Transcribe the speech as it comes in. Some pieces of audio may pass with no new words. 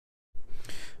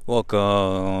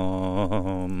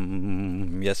Welcome.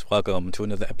 Yes, welcome to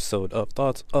another episode of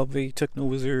Thoughts of a Techno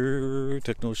Wizard,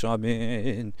 Techno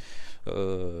Shaman,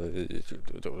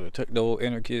 Techno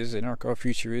Anarchist, Anarcho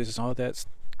Futurist, all that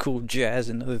cool jazz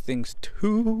and other things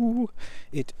too.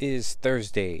 It is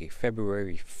Thursday,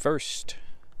 February 1st,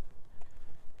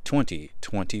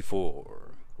 2024.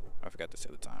 I forgot to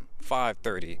say the time.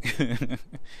 5:30.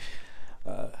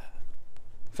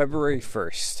 February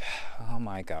 1st. Oh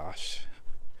my gosh.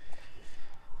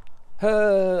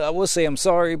 I will say I'm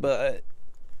sorry, but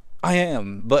I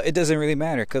am. But it doesn't really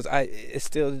matter because it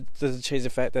still doesn't change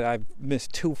the fact that I've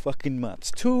missed 2 fucking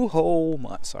months, 2 whole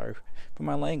months. Sorry for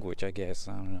my language, I guess.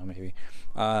 I don't know, maybe.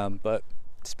 But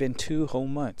it's been 2 whole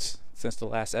months since the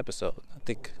last episode. I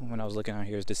think when I was looking out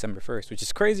here, it's December 1st, which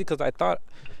is crazy because I thought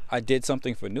I did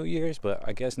something for New Year's, but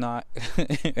I guess not.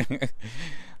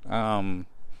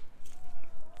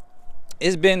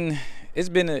 It's been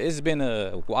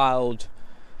a wild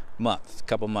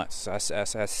couple months. I'll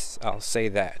say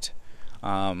that.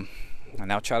 And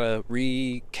I'll try to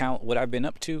recount what I've been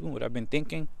up to, what I've been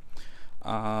thinking,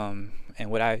 and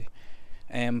what I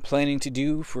am planning to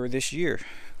do for this year.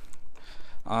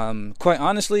 Quite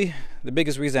honestly, the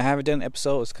biggest reason I haven't done an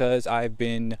episode is because I've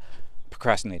been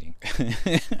procrastinating.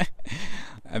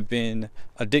 I've been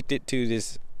addicted to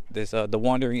this The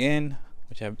Wandering Inn,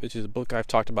 which is a book I've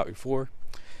talked about before,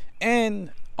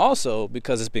 and also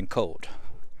because it's been cold.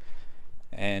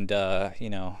 And I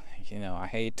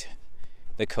hate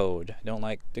the cold. I don't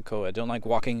like the cold. I don't like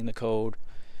walking in the cold.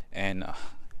 And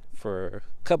for a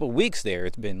couple of weeks there,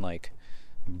 it's been like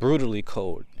brutally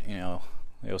cold.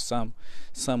 There was some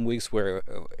weeks where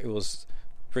it was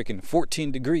freaking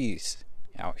 14 degrees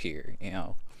out here.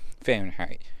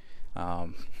 Fahrenheit.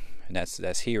 And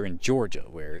that's here in Georgia,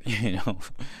 where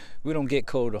we don't get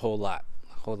cold a whole lot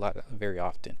very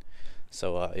often.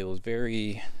 So it was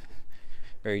very,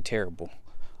 very terrible.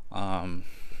 And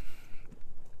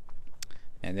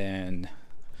then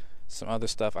some other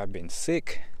stuff. I've been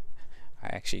sick. I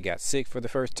actually got sick for the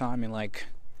first time in like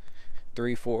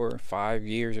 3, 4, 5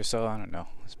 years or so. I don't know.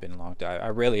 It's been a long time. I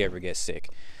rarely ever get sick.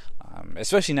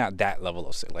 Especially not that level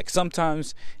of sick. Like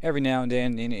sometimes, every now and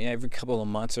then, every couple of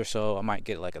months or so, I might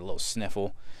get like a little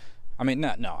sniffle. I mean,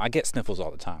 I get sniffles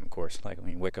all the time, of course. Like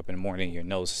when you wake up in the morning, your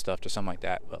nose is stuffed or something like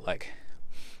that. But like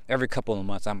every couple of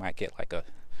months, I might get like a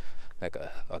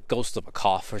ghost of a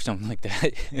cough or something like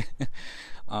that.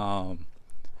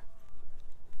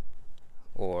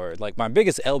 Or like my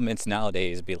biggest ailments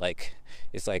nowadays be like,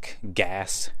 it's like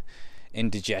gas,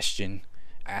 indigestion,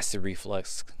 acid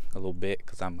reflux a little bit,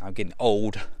 because I'm getting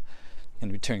old. I'm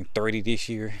gonna be turning 30 this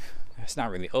year. It's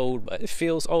not really old, but it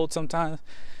feels old sometimes,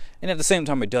 and at the same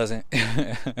time it doesn't.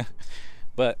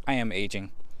 But I am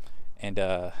aging, and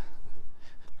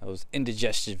those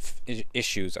indigestive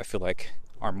issues I feel like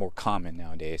are more common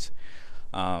nowadays.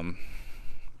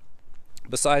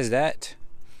 Besides that,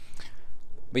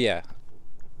 I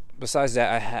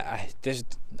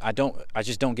just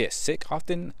don't get sick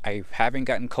often. I haven't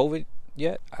gotten COVID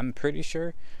yet, I'm pretty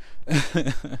sure.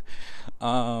 I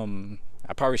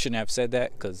probably shouldn't have said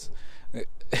that, because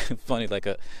funny,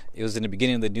 it was in the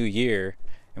beginning of the new year,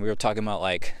 and we were talking about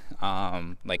like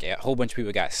a whole bunch of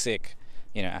people got sick,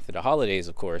 after the holidays,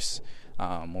 of course,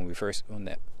 when we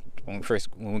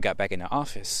got back in the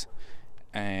office.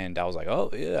 And I was like, oh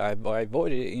yeah, I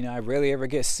avoided it. I rarely ever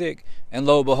get sick. And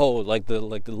lo and behold,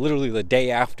 literally the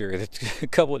day after, a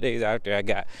couple of days after, I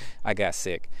got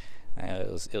sick.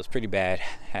 It was pretty bad.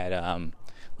 Had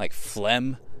like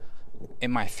phlegm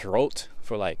in my throat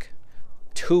for like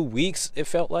 2 weeks. It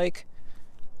felt like,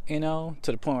 to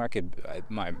the point where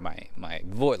my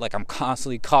voice, like I'm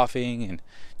constantly coughing and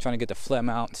trying to get the phlegm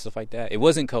out and stuff like that. It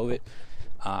wasn't COVID.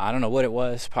 I don't know what it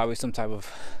was. Probably some type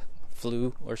of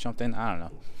flu or something. I don't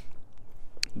know.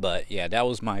 But yeah, that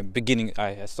was my beginning.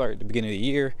 I started the beginning of the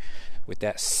year with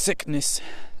that sickness,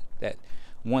 that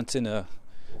once in a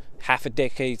half a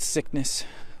decade sickness.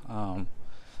 So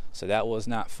that was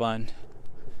not fun.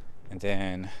 And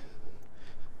then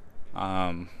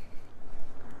but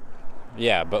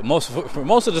most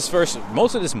of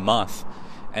this month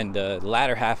and the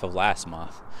latter half of last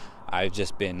month, I've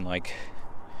just been like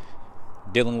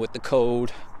dealing with the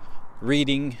code,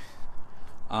 reading,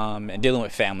 and dealing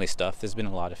with family stuff. There's been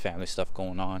a lot of family stuff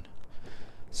going on.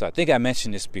 So I think I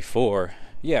mentioned this before.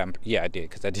 Yeah, I did,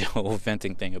 because I did a whole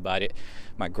venting thing about it.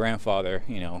 My grandfather,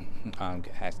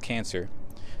 has cancer.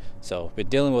 So been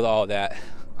dealing with all that.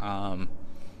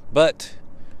 But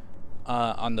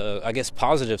on the, I guess,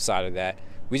 positive side of that,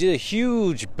 we did a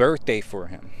huge birthday for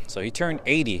him. So he turned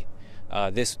 80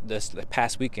 this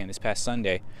past weekend, this past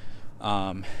Sunday.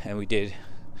 And we did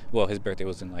Well, his birthday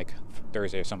was in like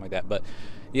Thursday or something like that. But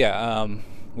yeah,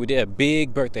 we did a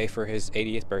big birthday for his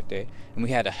 80th birthday, and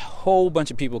we had a whole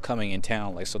bunch of people coming in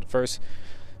town. Like, so the first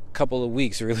couple of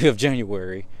weeks really of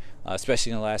January,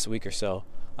 especially in the last week or so,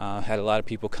 had a lot of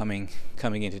people coming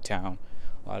into town,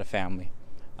 a lot of family,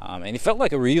 and it felt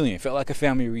like a reunion. It felt like a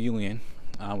family reunion,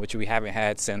 which we haven't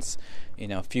had since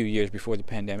a few years before the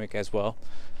pandemic as well.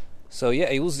 So yeah,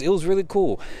 it was really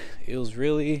cool. It was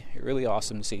really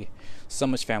awesome to see so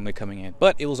much family coming in,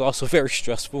 but it was also very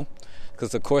stressful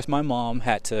because of course my mom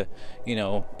had to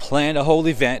plan a whole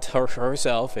event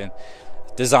herself and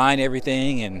design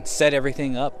everything and set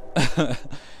everything up.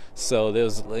 So there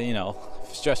was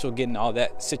stressful getting all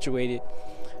that situated.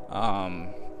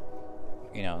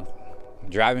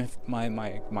 Driving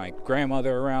my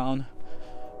grandmother around.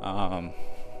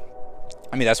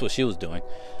 That's what she was doing.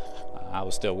 I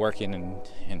was still working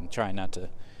and trying not to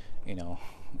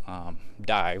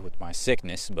die with my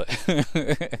sickness,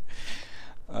 but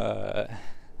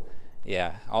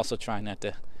yeah, also trying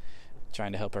to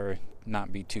help her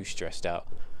not be too stressed out.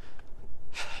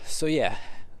 So yeah,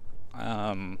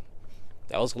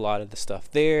 that was a lot of the stuff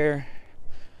there.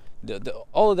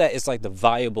 All of that is like the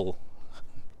viable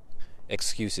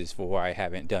excuses for why I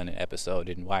haven't done an episode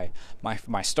and why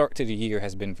my start to the year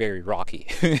has been very rocky.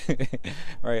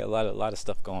 Right, a lot of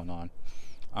stuff going on.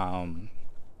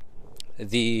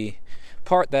 The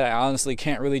part that I honestly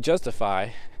can't really justify,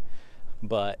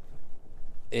 but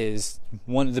is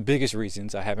one of the biggest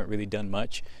reasons I haven't really done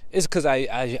much, is because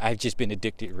I've just been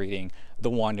addicted reading The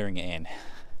Wandering Inn.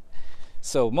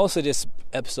 So most of this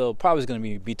episode probably is going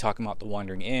to be talking about The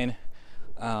Wandering Inn.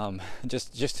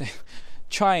 Just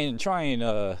try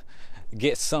and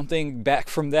get something back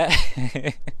from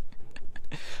that.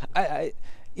 I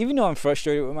even though I'm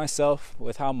frustrated with myself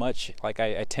with how much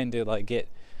I tend to get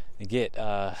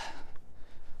I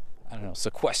don't know,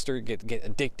 sequestered, get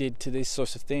addicted to these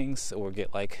sorts of things, or get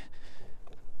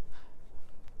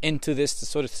into this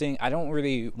sort of thing. I don't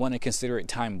really want to consider it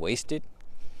time wasted,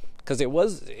 because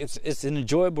it's an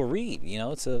enjoyable read.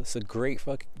 It's a great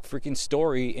freaking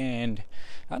story, and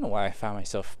I don't know why I find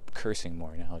myself cursing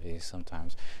more nowadays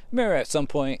sometimes. Remember at some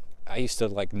point I used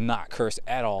to not curse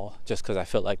at all, just because I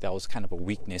felt like that was kind of a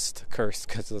weakness to curse,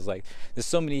 because it was there's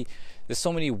so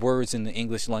many words in the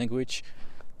English language,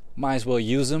 might as well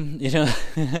use them,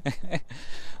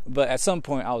 But at some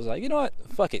point I was like, you know what,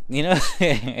 fuck it,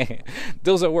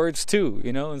 those are words too,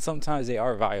 and sometimes they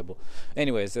are viable.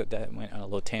 Anyways, that went on a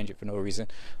little tangent for no reason,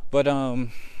 but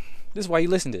this is why you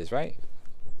listen to this, right?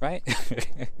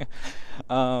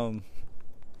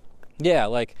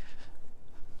 Yeah,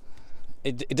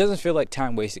 it doesn't feel like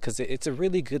time wasted, because it's a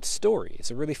really good story.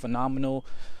 It's a really phenomenal,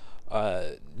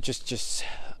 just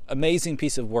amazing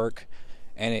piece of work.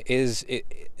 And it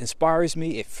inspires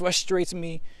me, it frustrates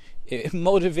me, it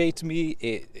motivates me,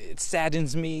 it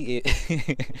saddens me,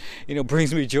 it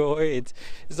brings me joy.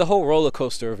 It's a whole roller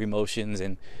coaster of emotions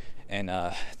and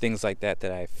things like that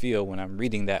I feel when I'm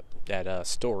reading that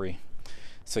story.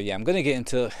 So yeah, I'm gonna get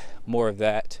into more of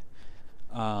that.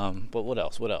 But what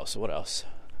else? Doing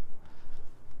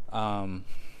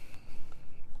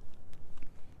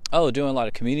a lot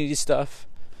of community stuff.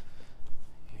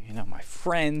 My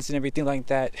friends and everything like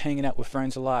that, hanging out with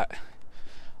friends a lot.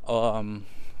 Over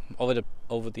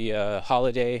the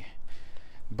holiday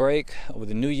break, over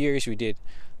the New Year's, we did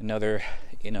another,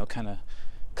 kind of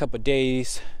couple of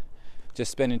days,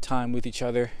 just spending time with each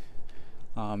other.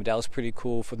 That was pretty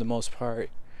cool for the most part.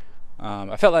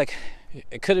 I felt like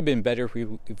it could have been better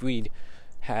if we'd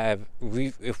had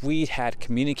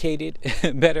communicated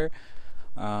better.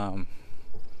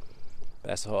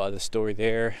 That's a whole other story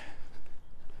there.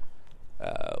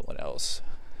 What else?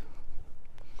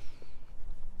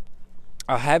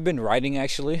 I have been writing,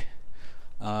 actually.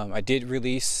 I did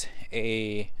release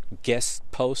a guest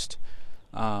post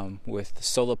with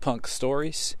Solo Punk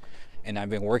Stories, and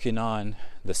I've been working on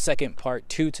the second part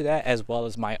 2 to that, as well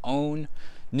as my own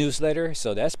newsletter.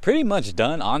 So that's pretty much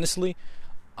done, honestly.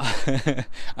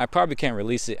 I probably can't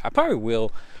release it. I probably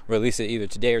will release it either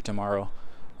today or tomorrow.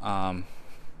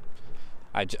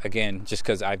 Just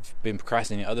because I've been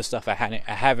procrastinating other stuff, I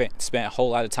haven't spent a whole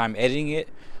lot of time editing it.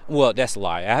 Well, that's a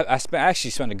lie. I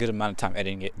actually spent a good amount of time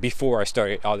editing it before I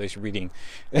started all this reading.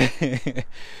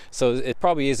 So it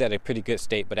probably is at a pretty good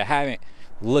state, but I haven't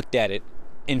looked at it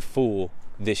in full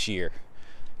this year.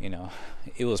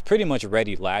 It was pretty much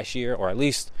ready last year, or at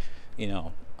least,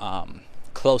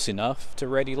 close enough to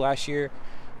ready last year,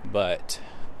 but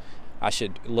I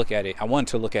should look at it. I want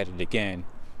to look at it again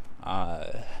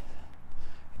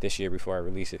this year before I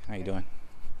release it. How you doing?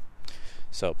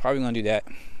 So probably gonna do that.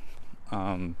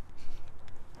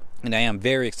 and I am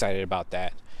very excited about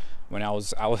that. When I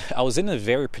was in a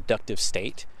very productive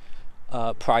state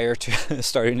prior to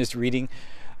starting this reading,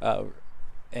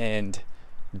 and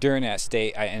during that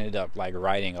state, I ended up like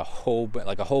writing a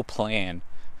whole plan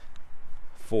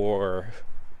for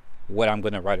what I'm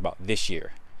going to write about this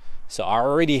year. So I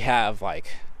already have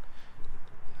like,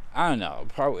 I don't know,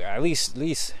 probably at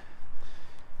least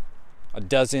a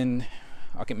dozen,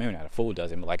 okay, maybe not a full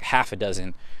dozen, but like half a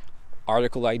dozen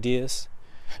article ideas,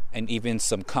 and even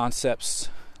some concepts,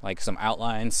 like some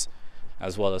outlines,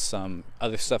 as well as some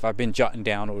other stuff I've been jotting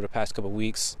down over the past couple of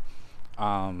weeks.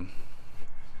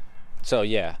 So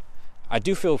yeah, I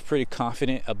do feel pretty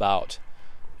confident about,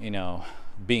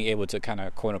 being able to kind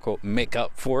of quote unquote make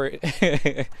up for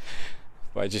it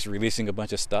by just releasing a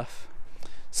bunch of stuff.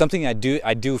 Something I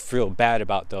do feel bad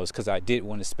about though, is because I did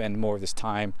want to spend more of this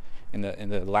time in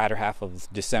the latter half of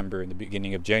December and the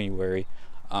beginning of January,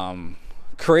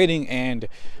 creating and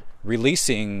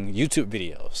releasing YouTube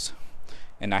videos.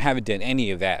 And I haven't done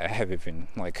any of that. I haven't been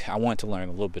I want to learn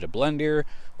a little bit of Blender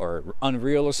or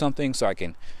Unreal or something, so I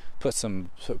can put some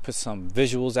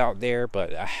visuals out there.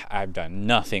 But I've done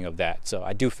nothing of that, so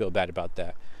I do feel bad about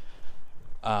that.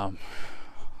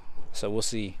 So we'll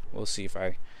see if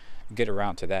I get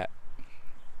around to that.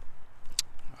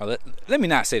 Let me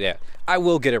not say that. I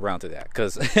will get around to that,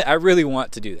 because I really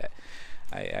want to do that.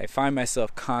 I find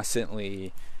myself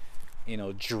constantly,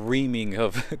 dreaming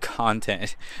of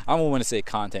content. I don't want to say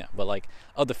content, but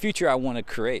of the future I want to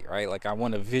create, right? I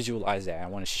want to visualize that. I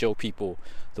want to show people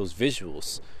those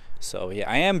visuals. So yeah,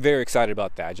 I am very excited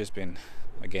about that. I've just been,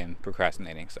 again,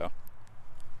 procrastinating. So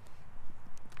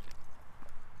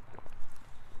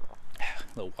a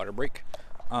little water break.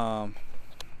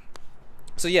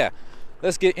 So yeah,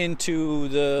 let's get into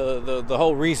the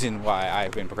whole reason why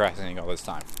I've been procrastinating all this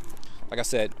time. Like I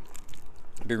said,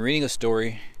 I've been reading a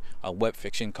story, a web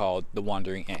fiction called The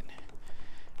Wandering Inn.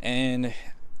 And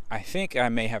I think I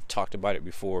may have talked about it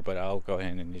before, but I'll go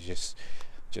ahead and just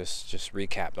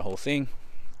recap the whole thing.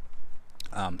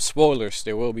 Spoilers,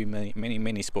 there will be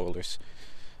many spoilers.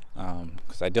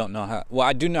 Because I don't know how,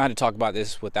 I do know how to talk about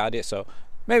this without it. So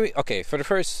maybe, okay, for the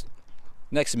first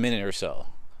next minute or so,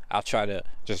 I'll try to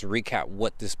just recap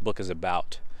what this book is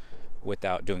about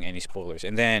without doing any spoilers.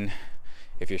 And then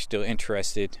if you're still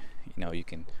interested, you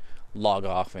can log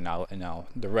off, and I'll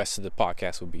the rest of the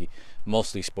podcast will be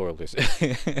mostly spoilers.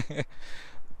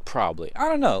 Probably, I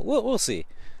don't know. We'll see,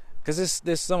 because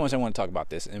there's so much I want to talk about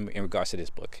this in regards to this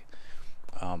book.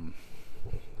 And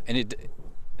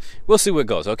we'll see where it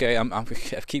goes. Okay, I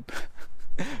keep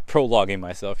prologuing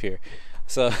myself here.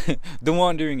 So, The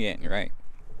Wandering Inn, right?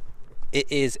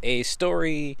 It is a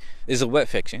story. Is a web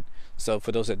fiction. So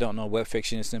for those that don't know, web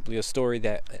fiction is simply a story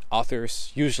that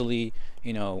authors, usually,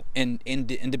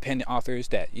 independent authors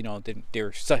that,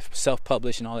 they're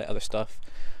self-published and all that other stuff.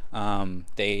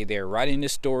 They're writing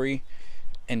this story,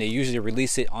 and they usually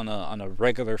release it on a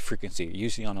regular frequency,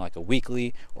 usually on a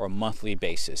weekly or a monthly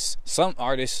basis. Some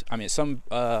artists,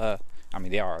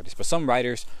 they are artists, but some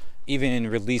writers even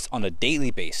release on a daily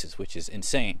basis, which is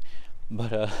insane.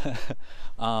 But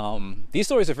these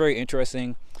stories are very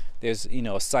interesting. There's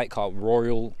a site called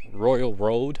Royal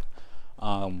Road,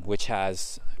 which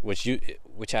has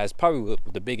probably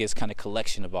the biggest kind of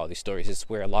collection of all these stories. It's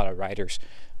where a lot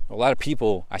of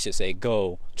people, I should say,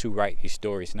 go to write these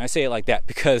stories. And I say it like that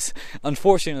because,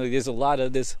 unfortunately, there's a lot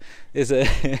of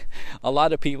a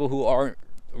lot of people who aren't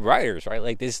writers,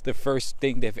 right? This is the first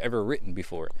thing they've ever written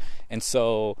before, and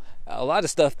so a lot of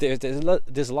stuff there's a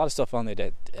lot of stuff on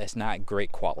there that's not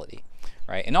great quality,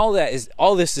 right? And all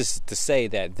this is to say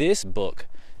that this book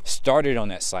started on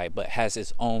that site, but has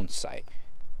its own site.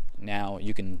 Now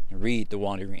you can read The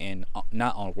Wandering Inn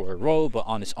not on Royal Road, but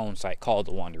on its own site called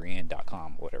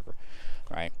thewanderinginn.com or whatever,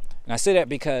 right? And I say that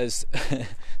because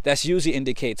that usually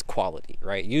indicates quality,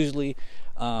 right? Usually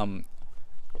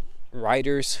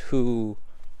writers who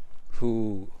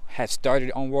have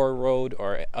started on Royal Road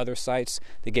or at other sites,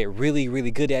 they get really,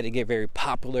 really good at it, get very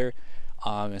popular,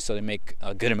 and so they make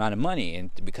a good amount of money.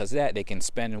 And because of that, they can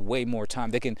spend way more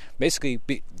time. They can basically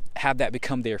have that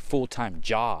become their full-time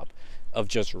job of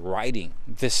just writing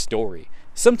this story.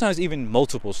 Sometimes even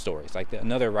multiple stories. Like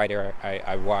another writer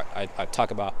I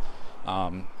talk about,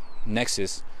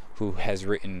 Nexus, who has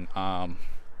written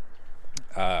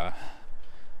the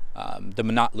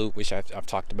Monot Loop, which I've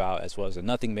talked about, as well as the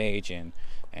Nothing Mage, and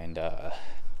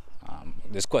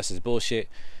This Quest is Bullshit.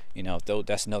 Though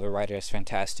that's another writer that's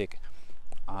fantastic.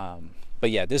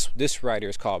 But yeah, this writer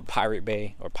is called Pirate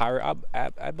Bay or Pirate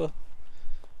Abba.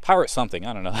 Pirate something,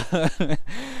 I don't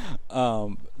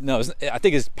know. No, I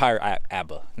think it's Pirate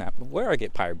Abba. Now, where I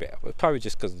get Pirate Bay? It's probably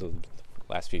just because of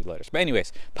last few letters. But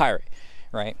anyways, pirate,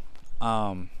 right?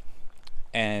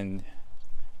 And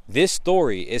this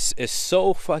story is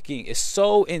so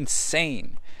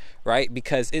insane, right?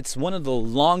 Because it's one of the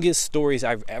longest stories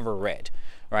I've ever read,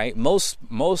 right? Most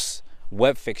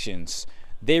web fictions,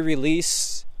 they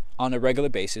release on a regular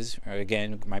basis.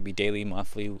 Again, it might be daily,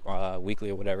 monthly, weekly,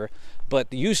 or whatever.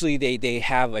 But usually they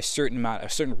have a certain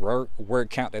word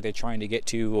count that they're trying to get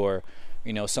to, or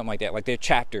something like that. Like their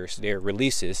chapters, their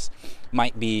releases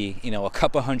might be a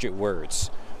couple hundred words,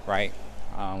 right?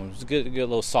 A good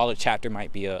little solid chapter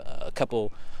might be a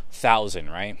couple thousand,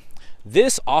 right?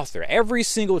 This author, every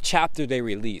single chapter they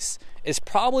release is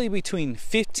probably between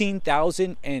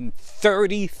 15,000 and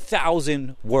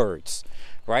 30,000 words,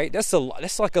 right?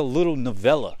 That's like a little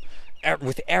novella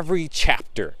with every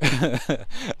chapter.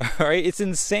 Right? It's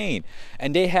insane.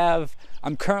 And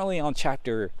I'm currently on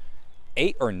chapter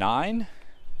 8 or 9.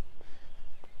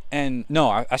 And no,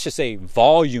 I should say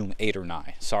volume 8 or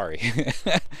 9. Sorry.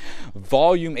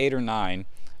 Volume 8 or 9.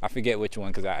 I forget which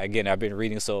one, because I've been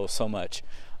reading so much.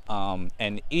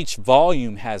 And each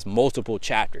volume has multiple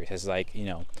chapters. It has like,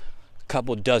 a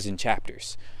couple dozen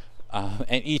chapters.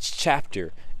 And each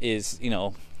chapter is,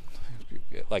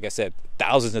 like I said,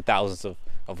 thousands and thousands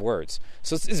of words.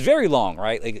 So it's very long,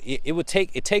 right? Like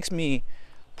it takes me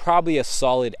probably a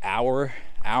solid hour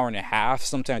and a half,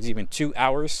 sometimes even 2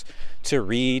 hours to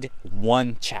read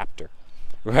one chapter,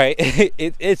 right?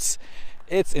 It's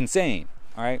insane,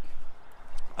 all right?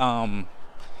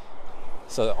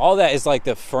 So all that is like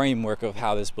the framework of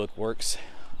how this book works.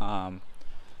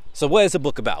 So what is the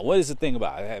book about? What is the thing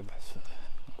about? I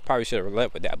probably should have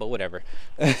led with that, but whatever.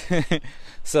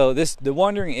 So The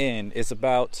Wandering Inn is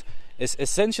it's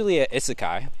essentially a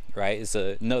isekai, right? It's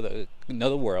another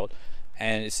world,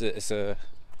 and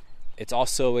it's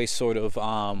also a sort of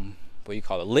what you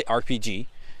call it, lit RPG,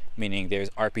 meaning there's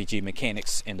RPG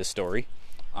mechanics in the story.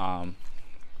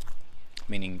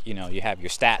 Meaning you have your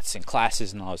stats and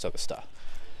classes and all this other stuff.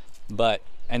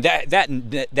 And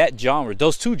that genre,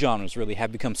 those two genres really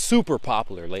have become super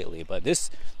popular lately. But this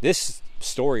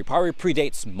story probably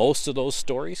predates most of those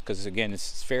stories, because again,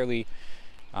 it's fairly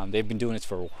they've been doing this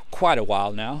for quite a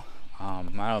while now. I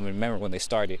don't even remember when they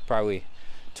started, probably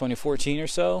 2014 or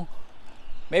so,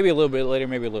 maybe a little bit later,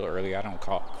 maybe a little earlier, I don't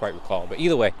quite recall. But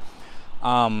either way,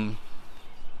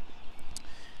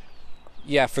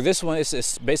 yeah, for this one,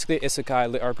 it's basically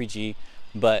isekai RPG,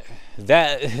 but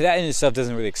that in itself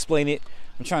doesn't really explain it.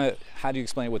 I'm trying to, how do you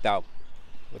explain it without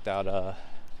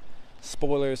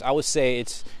spoilers? I would say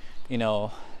it's,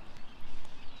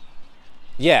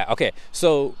 yeah, okay.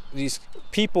 So these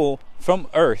people from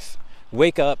Earth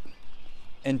wake up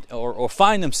and or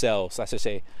find themselves, I should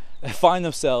say,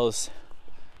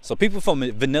 so people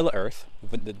from vanilla Earth,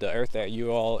 the Earth that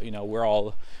you all, we're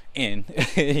all in,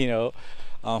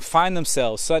 find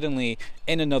themselves suddenly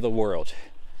in another world,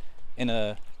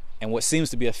 and what seems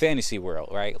to be a fantasy world,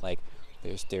 right? Like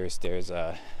there's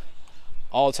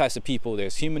all types of people.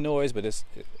 There's humanoids, but it's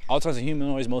all types of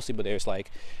humanoids mostly. But there's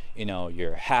like,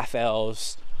 your half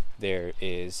elves. There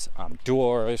is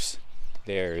dwarves.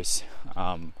 There's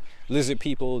lizard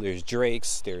people. There's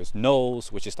drakes. There's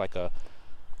gnolls, which is like a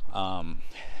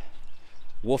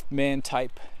wolfman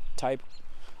type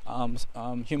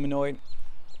humanoid,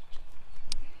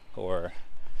 or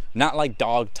not like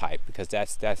dog type, because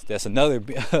that's another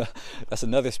that's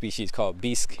another species called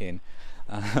beastkin.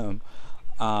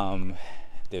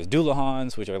 There's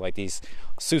Dullahans, which are like these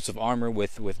suits of armor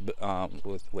with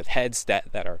heads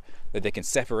that they can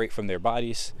separate from their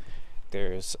bodies.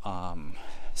 There's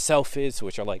Selfids,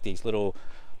 which are like these little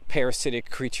parasitic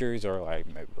creatures, or like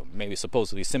maybe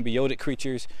supposedly symbiotic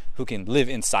creatures who can live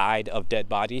inside of dead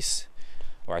bodies,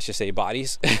 or I should say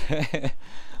bodies.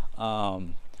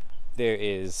 There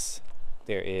is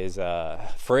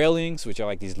Frailings, which are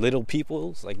like these little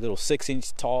peoples, like little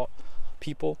 6-inch tall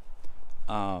people.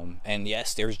 And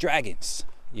yes, there's dragons,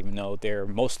 even though they're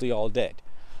mostly all dead.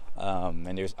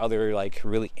 And there's other like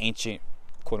really ancient,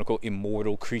 quote unquote,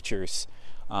 immortal creatures,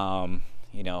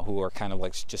 who are kind of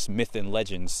like just myth and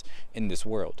legends in this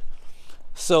world.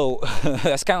 So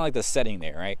that's kind of like the setting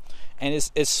there, right? And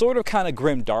it's sort of kind of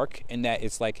grim dark in that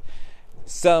it's like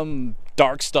some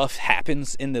dark stuff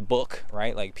happens in the book,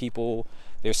 right? Like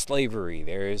there's slavery,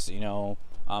 there's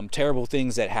terrible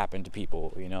things that happen to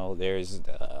people, there's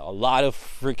a lot of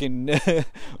freaking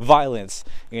violence,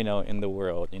 in the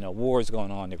world, wars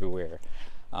going on everywhere.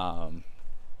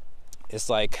 It's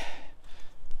like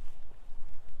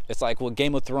what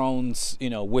Game of Thrones,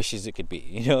 wishes it could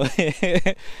be,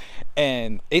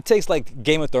 and it takes like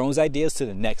Game of Thrones ideas to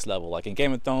the next level. Like in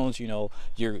Game of Thrones, your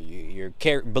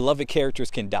beloved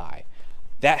characters can die.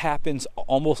 that happens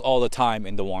almost all the time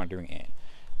in The Wandering Inn.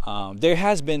 There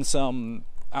has been some,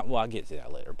 I'll get to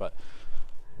that later, but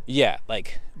yeah,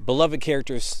 like beloved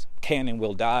characters can and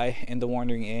will die in The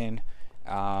Wandering Inn,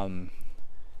 and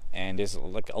there's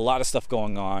like a lot of stuff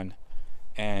going on,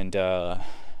 and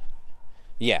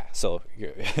yeah, so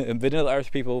vanilla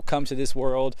Earth people come to this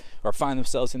world or find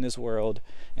themselves in this world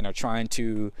and are trying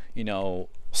to,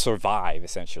 survive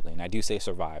essentially. And I do say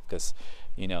survive because,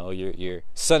 you're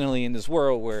suddenly in this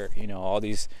world where, all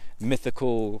these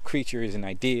mythical creatures and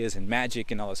ideas and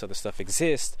magic and all this other stuff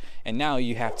exist. And now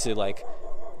you have to like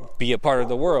be a part of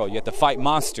the world. You have to fight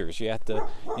monsters. You have to,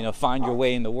 find your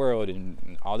way in the world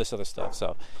and all this other stuff.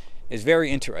 So it's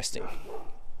very interesting.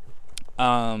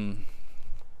 And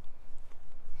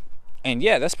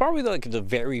yeah, that's probably like the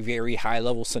very, very high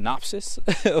level synopsis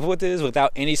of what it is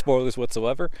without any spoilers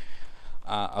whatsoever.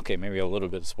 Okay, maybe a little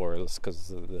bit of spoilers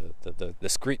because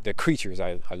the creatures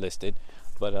I listed.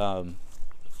 But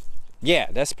yeah,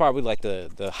 that's probably like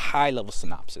the high level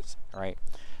synopsis, right?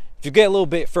 If you get a little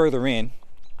bit further in,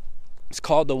 it's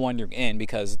called The Wandering Inn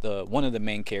because one of the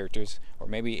main characters, or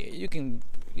maybe you can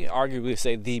arguably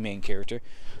say the main character,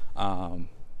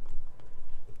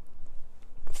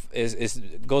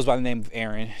 goes by the name of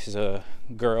Erin. She's a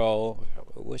girl.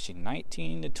 Was she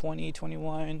 19 to 20,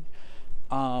 21?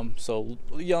 So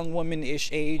young woman-ish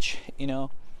age.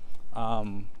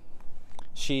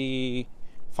 She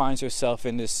finds herself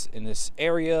in this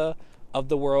area of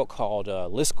the world called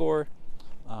Liskor.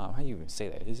 How do you even say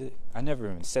that? Is it? I never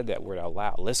even said that word out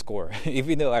loud. Liskor.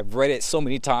 Even though I've read it so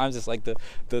many times, it's like the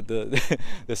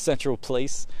the central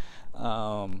place.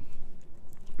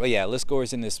 But yeah, Liskor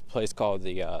is in this place called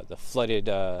the Flooded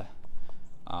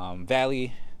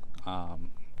Valley. I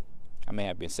may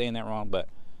have been saying that wrong, but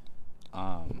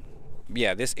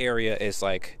yeah, this area is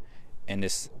like in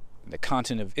the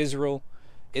continent of Israel,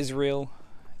 Izril,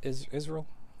 Izril,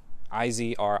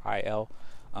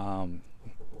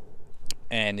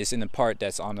 and it's in the part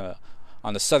that's on the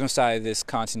southern side of this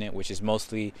continent, which is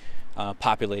mostly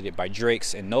populated by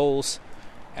drakes and gnolls.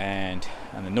 And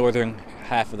on the northern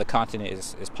half of the continent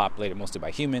is populated mostly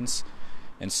by humans.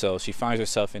 And so she finds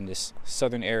herself in this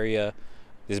southern area,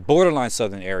 this borderline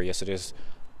southern area. So there's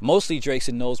mostly drakes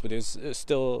and gnolls, but there's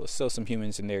still some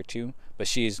humans in there too. But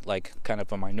she's like kind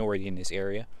of a minority in this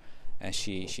area. And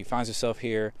she finds herself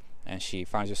here, and she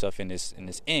finds herself in this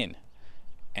inn.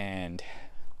 And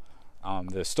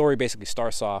the story basically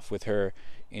starts off with her,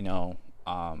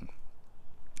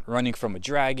 running from a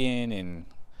dragon,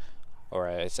 or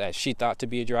as she thought to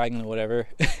be a dragon or whatever.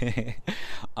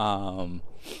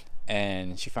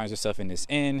 And she finds herself in this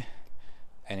inn,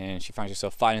 and then she finds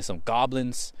herself fighting some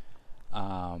goblins,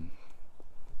 and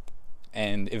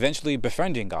eventually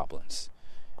befriending goblins.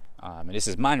 And this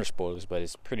is minor spoilers, but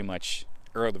it's pretty much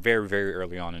very, very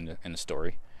early on in the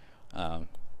story.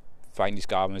 Fighting these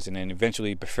goblins, and then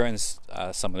eventually befriends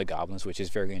some of the goblins, which is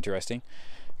very interesting.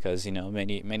 Because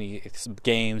many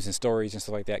games and stories and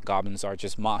stuff like that, goblins are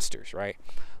just monsters, right?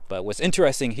 But what's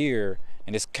interesting here,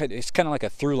 and it's kind of like a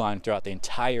through line throughout the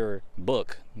entire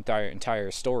book,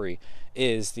 entire story,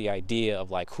 is the idea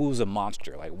of like who's a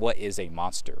monster, like what is a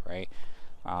monster, right?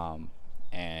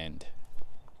 And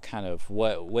kind of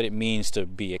what it means to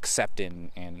be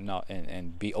accepting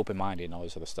and be open minded and all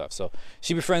this other stuff. So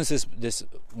she befriends this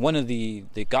one of the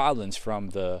goblins from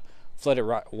the Flooded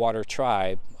Water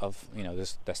tribe of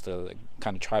that's the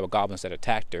kind of tribe of goblins that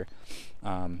attacked her.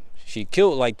 She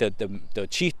killed like the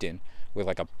chieftain with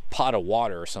like a pot of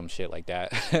water or some shit like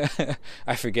that.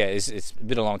 I forget. It's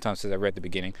been a long time since I read the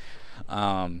beginning.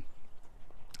 And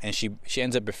she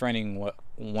ends up befriending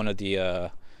one of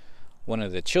the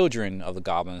children of the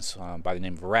goblins by the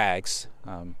name of Rags.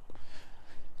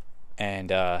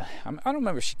 And I don't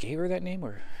remember if she gave her that name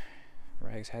or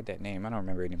Rags had that name. I don't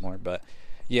remember anymore, but.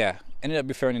 Yeah, ended up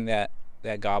befriending that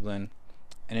goblin,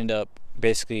 and ended up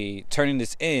basically turning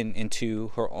this inn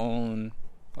into her own,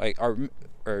 like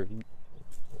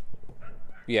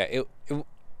it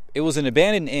was an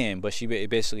abandoned inn, but she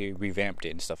basically revamped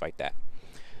it and stuff like that.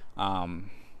 I'm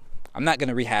not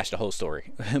gonna rehash the whole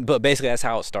story, but basically that's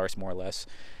how it starts more or less.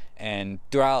 And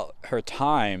throughout her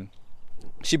time,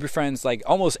 she befriends like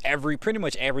pretty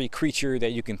much every creature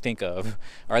that you can think of,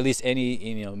 or at least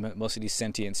any, most of these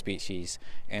sentient species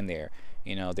in there.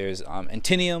 There's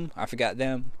Antinium, I forgot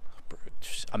them,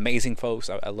 amazing folks.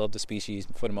 I love the species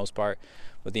for the most part.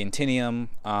 But the Antinium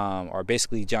are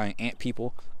basically giant ant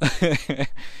people.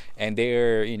 And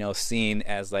they're, seen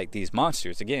as like these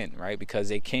monsters again, right? Because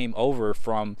they came over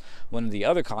from one of the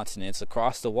other continents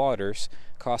across the waters,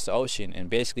 across the ocean, and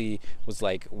basically was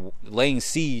like laying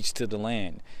siege to the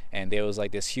land. And there was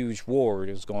like this huge war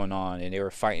that was going on, and they were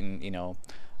fighting,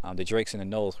 the drakes and the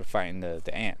gnolls were fighting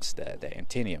the ants, the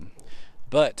Antinium.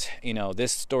 But,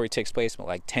 this story takes place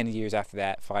like 10 years after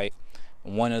that fight.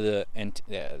 One of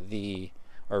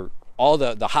all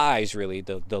the hives, really,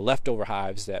 the leftover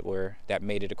hives that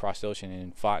made it across the ocean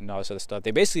and fought and all this other stuff,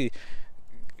 they basically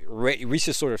reached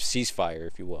a sort of ceasefire,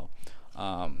 if you will.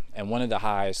 And one of the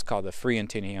hives, called the Free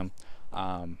Antinium,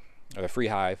 or the Free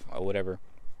Hive, or whatever,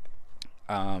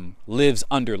 lives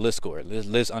under Liscor,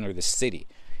 lives under the city,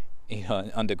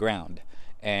 underground.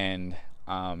 And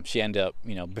she ended up,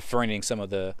 befriending some of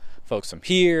the folks from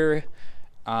here,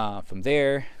 from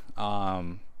there.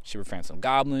 She befriends some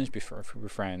goblins,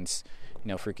 befriends,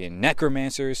 freaking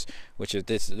necromancers, which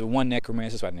is the one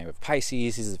necromancer by the name of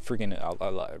Pisces. He's a freaking,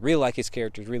 I really like his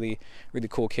character. Really, really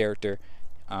cool character.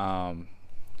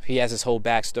 He has his whole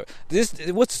backstory.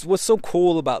 What's so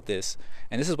cool about this,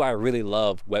 and this is why I really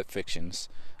love web fictions,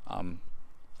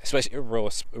 especially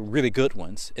really good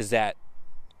ones, is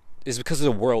because of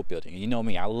the world building. You know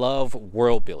me, I love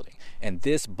world building, and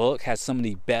this book has some of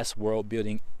the best world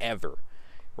building ever,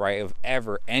 right? Of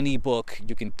any book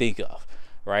you can think of,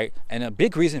 right? And a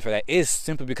big reason for that is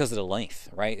simply because of the length,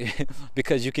 right?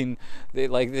 Because you can,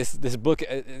 like this book,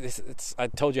 I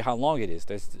told you how long it is.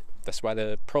 That's why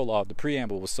the prologue, the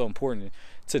preamble, was so important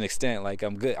to an extent. Like,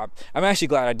 I'm actually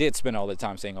glad I did spend all the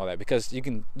time saying all that, because you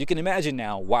can imagine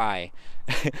now why,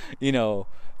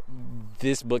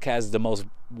 this book has the most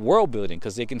world building,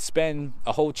 because they can spend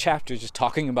a whole chapter just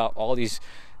talking about all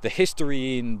the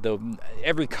history and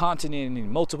every continent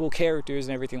and multiple characters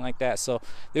and everything like that. So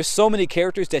there's so many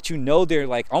characters that they're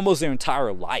like almost their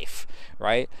entire life,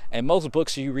 right? And most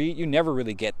books you read, you never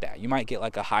really get that. You might get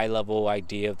like a high level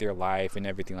idea of their life and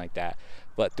everything like that,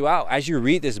 but throughout, as you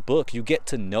read this book, you get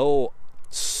to know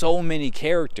so many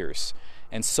characters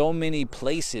and so many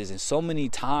places and so many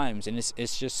times, and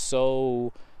it's just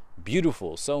so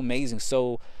beautiful, so amazing,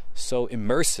 so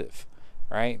immersive,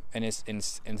 right? And it's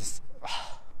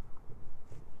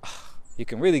you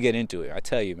can really get into it, I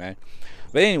tell you, man.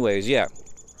 But anyways, yeah.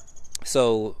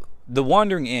 So the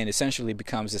Wandering Inn essentially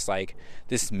becomes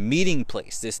this meeting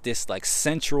place, this like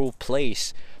central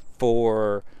place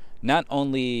for not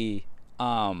only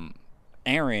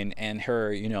Erin and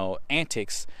her,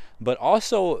 antics, but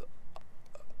also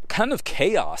kind of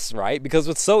chaos, right? Because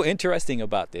what's so interesting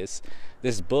about this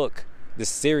book, this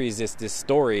series, this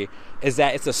story, is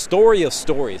that it's a story of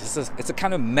stories. It's a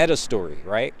kind of meta story,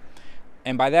 right?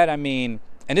 And by that I mean,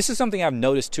 and this is something I've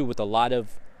noticed too with a lot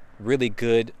of really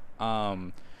good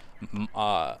web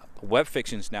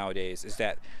fictions nowadays, is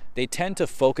that they tend to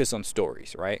focus on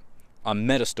stories, right? On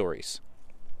meta stories.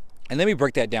 And let me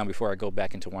break that down before I go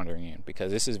back into Wandering Inn,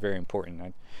 because this is very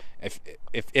important.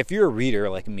 If you're a reader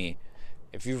like me,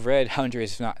 if you've read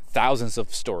hundreds, if not thousands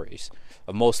of stories,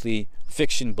 of mostly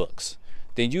fiction books,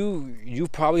 then you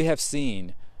probably have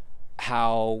seen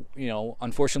how,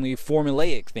 unfortunately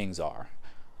formulaic things are.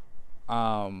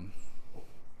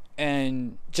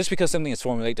 And just because something is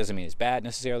formulaic doesn't mean it's bad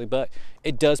necessarily, but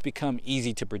it does become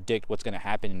easy to predict what's going to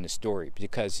happen in the story,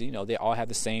 because they all have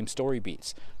the same story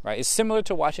beats, right? It's similar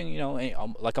to watching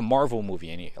like a Marvel movie,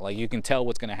 and like you can tell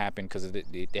what's going to happen because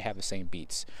they have the same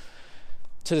beats.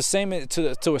 To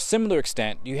a similar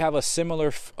extent, you have a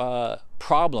similar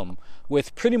problem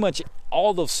with pretty much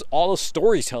all of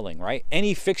storytelling, right?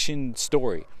 Any fiction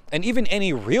story, and even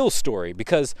any real story,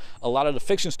 because a lot of the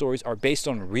fiction stories are based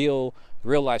on real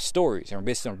life stories and are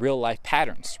based on real life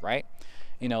patterns, right?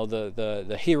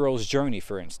 The hero's journey,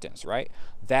 for instance, right?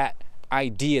 That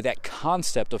idea, that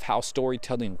concept of how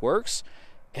storytelling works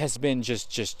has been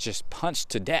just punched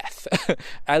to death.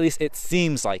 At least it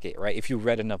seems like it, right? If you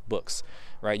read enough books,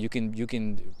 right? You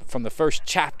can from the first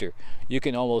chapter, you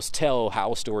can almost tell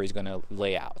how a story is going to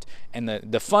lay out. And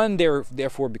the fun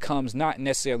therefore becomes not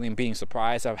necessarily in being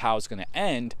surprised of how it's going to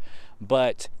end,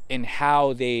 but in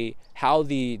how the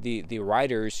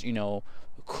writers,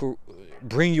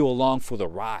 bring you along for the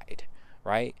ride,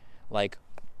 right? Like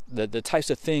the types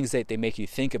of things that they make you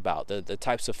think about, the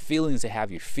types of feelings they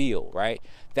have you feel, right?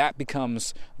 That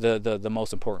becomes the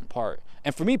most important part.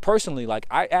 And for me personally, like,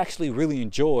 I actually really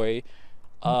enjoy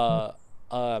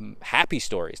happy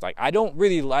stories. Like, I don't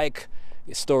really like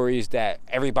stories that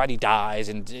everybody dies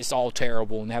and it's all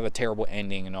terrible and have a terrible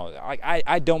ending and all that.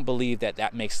 I don't believe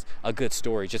that makes a good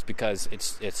story just because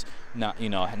it's not,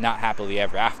 not happily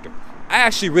ever after. I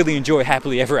actually really enjoy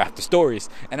happily ever after stories,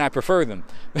 and I prefer them,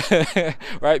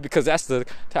 right? Because that's the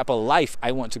type of life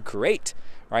I want to create,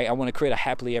 right? I want to create a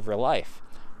happily ever life.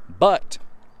 But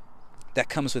that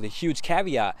comes with a huge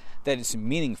caveat that it's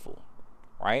meaningful,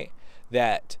 right?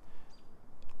 That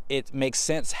it makes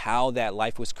sense how that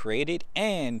life was created,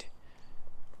 and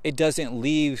it doesn't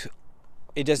leave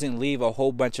a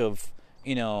whole bunch of,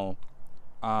 how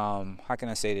can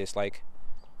I say this, like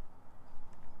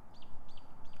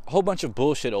a whole bunch of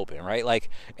bullshit open, right? Like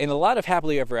in a lot of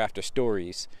happily ever after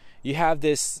stories, you have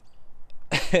this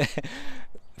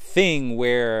thing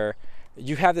where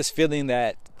you have this feeling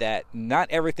that not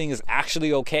everything is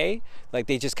actually okay. Like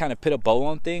they just kind of put a bow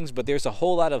on things, but there's a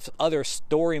whole lot of other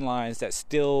storylines that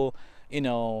still,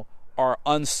 are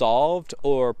unsolved,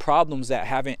 or problems that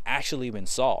haven't actually been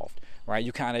solved, right?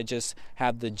 You kind of just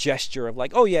have the gesture of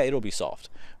like, oh yeah, it'll be solved,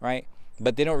 right?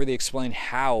 But they don't really explain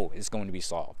how it's going to be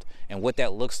solved and what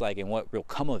that looks like and what will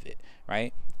come of it,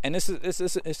 right? And it's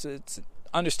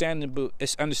understandable.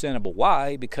 It's understandable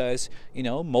why, because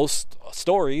most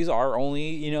stories are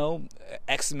only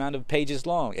X amount of pages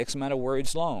long, X amount of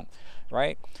words long,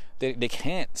 right? They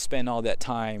can't spend all that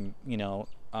time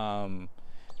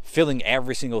filling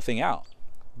every single thing out.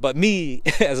 But me,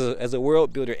 as a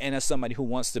world builder and as somebody who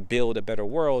wants to build a better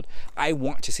world, I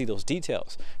want to see those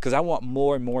details, because I want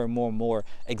more and more and more and more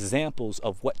examples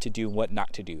of what to do, what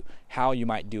not to do, how you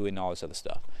might do it, and all this other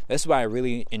stuff. That's why I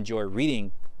really enjoy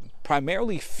reading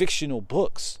primarily fictional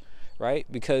books, right?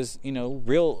 Because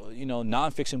real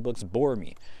nonfiction books bore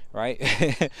me, right?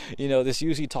 This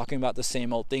usually talking about the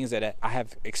same old things that I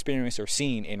have experienced or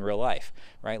seen in real life,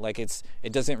 right? Like it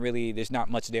doesn't really, there's not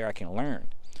much there I can learn.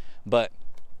 But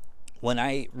when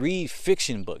I read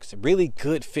fiction books, really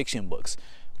good fiction books,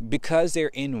 because they're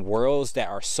in worlds that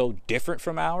are so different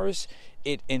from ours,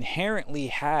 it inherently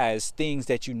has things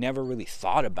that you never really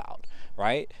thought about,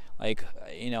 right? Like,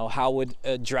 how would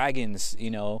dragons,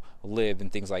 live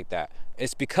and things like that.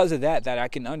 It's because of that I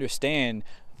can understand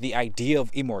the idea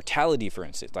of immortality, for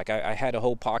instance. Like I had a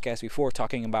whole podcast before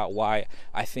talking about why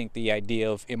I think the idea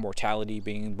of immortality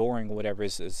being boring or whatever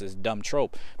is this dumb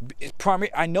trope.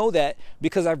 I know that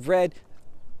because I've read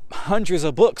hundreds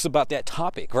of books about that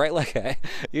topic, right? Like,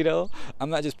 I'm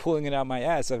not just pulling it out of my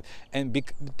ass.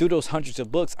 Through those hundreds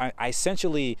of books, I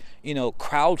essentially,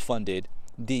 crowdfunded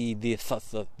the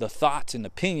thoughts and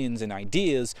opinions and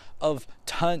ideas of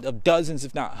dozens,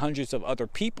 if not hundreds, of other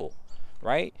people,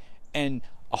 right? And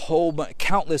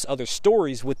countless other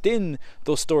stories within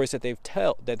those stories that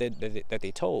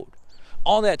they told.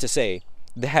 All that to say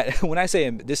that when I say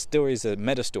this story is a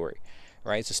meta story,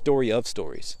 right? It's a story of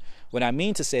stories. What I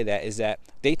mean to say that is that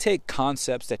they take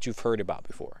concepts that you've heard about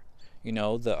before.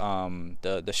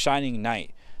 The Shining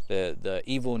Knight, the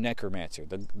evil necromancer,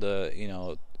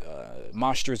 the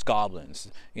monstrous goblins,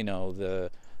 the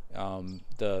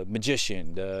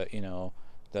magician,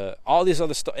 all these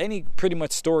other any pretty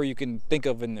much story you can think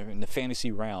of in the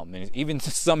fantasy realm, and even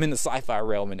some in the sci-fi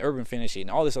realm and urban fantasy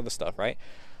and all this other stuff, right?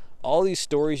 All these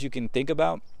stories you can think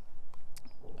about,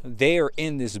 they are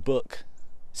in this book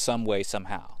some way,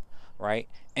 somehow, right?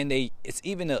 And it's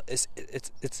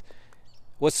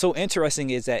what's so interesting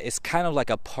is that it's kind of like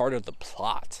a part of the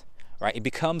plot, right? It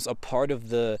becomes a part of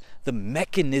the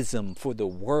mechanism for the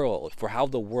world, for how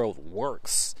the world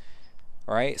works,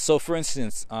 right? So for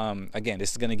instance, again,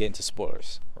 this is going to get into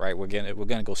spoilers, right? We're going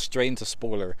to go straight into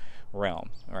spoiler realm,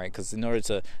 right? Because in order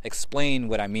to explain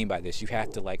what I mean by this, you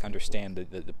have to understand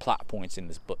the plot points in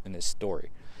this book, in this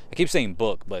story. I keep saying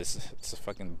book, but it's a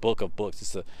fucking book of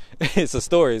books. It's a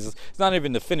story. It's not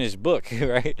even the finished book,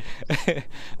 right?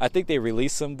 I think they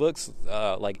released some books,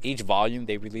 like each volume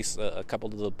they released a couple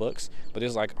of the books, but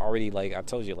there's already I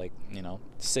told you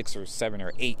 6 or 7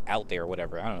 or 8 out there or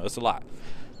whatever. I don't know. It's a lot.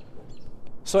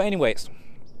 So anyways,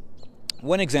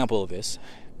 one example of this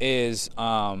is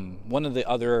one of the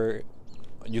other,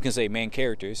 you can say, main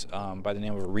characters by the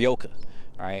name of Ryoka.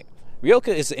 All right, Ryoka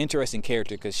is an interesting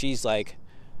character because she's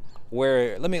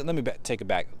let me take it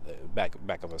back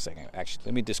up a second. Actually,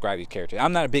 let me describe these characters.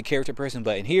 I'm not a big character person,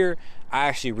 but in here, I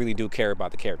actually really do care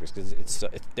about the characters because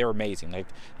they're amazing. Like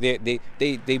they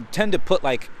tend to put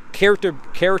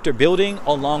character building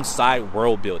alongside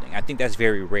world building. I think that's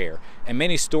very rare. In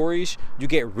many stories, you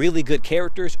get really good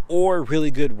characters or really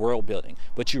good world building,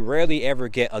 but you rarely ever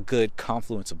get a good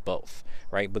confluence of both,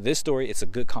 right? But this story, it's a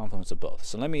good confluence of both.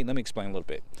 So let me explain a little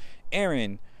bit.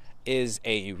 Erin is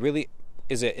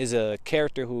a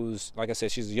character who's, like I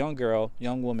said, she's a young girl,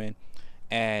 young woman,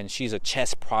 and she's a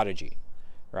chess prodigy,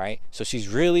 right? So she's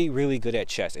really, really good at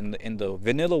chess. In the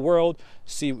vanilla world,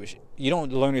 see, you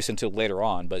don't learn this until later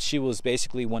on, but she was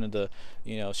basically one of the,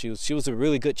 she was a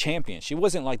really good champion. She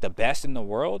wasn't like the best in the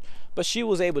world, but she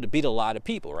was able to beat a lot of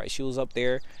people, right? She was up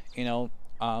there,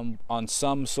 on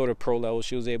some sort of pro level.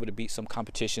 She was able to beat some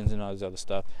competitions and all this other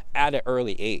stuff at an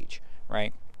early age,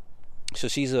 right? So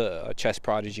she's a chess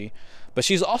prodigy, but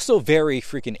she's also very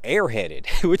freaking airheaded,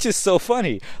 which is so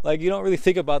funny. Like, you don't really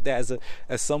think about that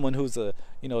as someone who's a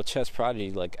chess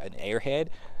prodigy, like an airhead.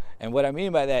 And what I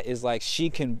mean by that is, like, she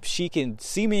can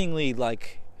seemingly,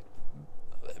 like,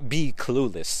 be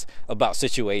clueless about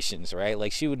situations, right?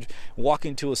 Like, she would walk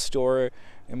into a store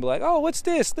and be like, oh, what's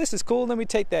this? This is cool. Let me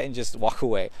take that, and just walk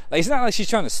away. Like, it's not like she's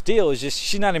trying to steal. It's just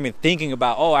she's not even thinking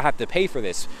about, oh, I have to pay for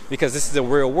this because this is a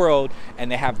real world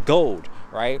and they have gold,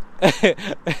 right?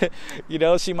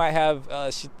 She might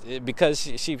have, because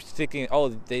she's thinking, oh,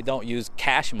 they don't use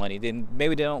cash money, then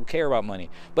maybe they don't care about money.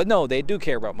 But no, they do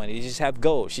care about money. They just have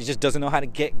gold. She just doesn't know how to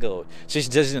get gold. She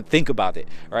just doesn't think about it,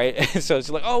 right? So she's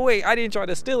like, oh, wait, I didn't try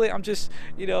to steal it. I'm just,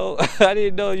 I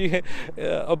didn't know you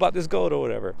about this gold or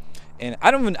whatever. And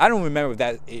I don't remember if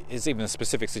that is even a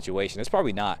specific situation. It's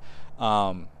probably not.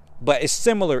 But it's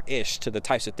similar-ish to the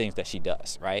types of things that she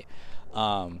does, right?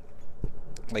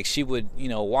 Like, she would,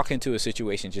 walk into a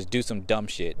situation, just do some dumb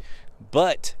shit.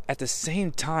 But at the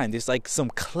same time, there's like some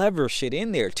clever shit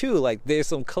in there too. Like, there's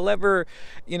some clever,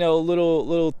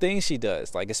 little things she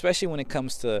does. Like, especially when it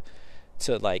comes to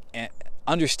like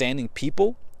understanding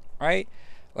people, right?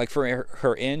 Like, for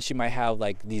her end, she might have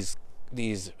like these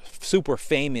super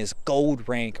famous gold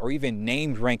rank or even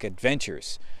named rank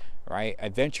adventurers, right?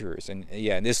 Adventurers. And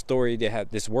yeah, in this story, they have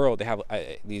this world, they have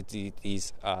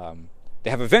they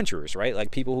have adventurers, right?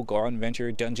 Like, people who go on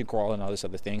adventure, dungeon crawl, and all this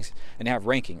other things. And they have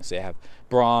rankings. They have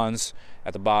bronze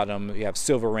at the bottom, you have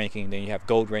silver ranking, then you have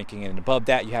gold ranking, and above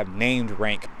that you have named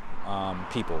rank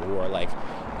people who are like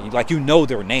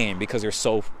their name because they're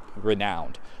so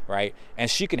renowned, right? And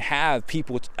she can have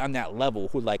people on that level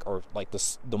who are like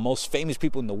the most famous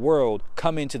people in the world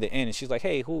come into the inn, and she's like,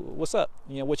 hey, what's up?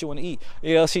 What you want to eat?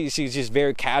 She's just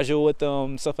very casual with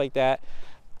them, stuff like that.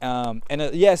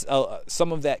 Yes,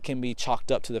 some of that can be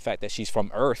chalked up to the fact that she's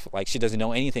from Earth, like she doesn't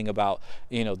know anything about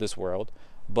this world,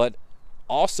 but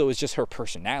also it's just her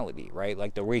personality, right?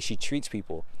 Like, the way she treats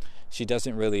people. She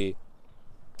doesn't really,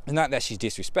 not that she's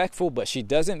disrespectful, but she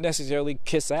doesn't necessarily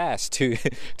kiss ass to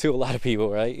a lot of people,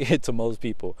 right? To most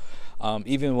people,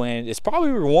 even when it's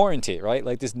probably warranted, right?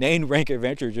 Like, this named rank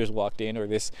adventurer just walked in, or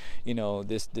this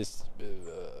this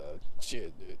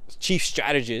chief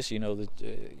strategist,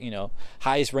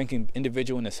 highest ranking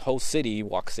individual in this whole city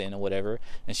walks in or whatever,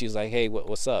 and she's like, hey,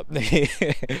 what's up?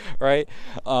 Right?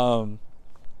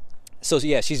 So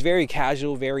yeah, she's very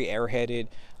casual, very airheaded,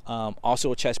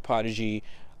 also a chess prodigy,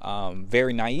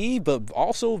 very naive, but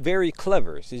also very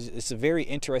clever. It's a very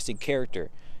interesting character,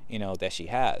 that she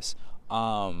has.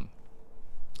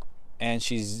 And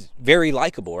she's very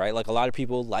likable, right? Like, a lot of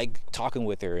people like talking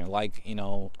with her and like,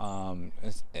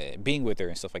 being with her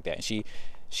and stuff like that. And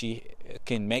she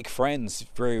can make friends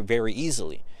very, very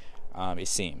easily, it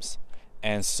seems.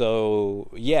 And so,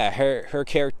 yeah, her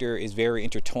character is very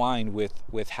intertwined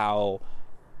with how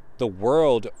the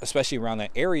world, especially around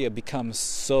that area, becomes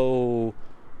so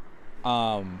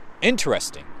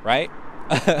interesting, right?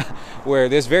 Where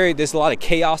there's a lot of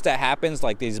chaos that happens,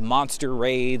 like these monster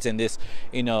raids and this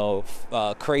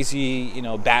crazy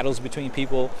battles between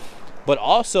people, but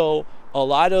also a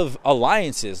lot of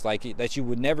alliances like that you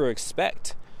would never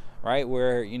expect, right?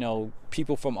 Where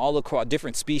people from all across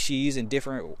different species and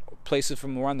different places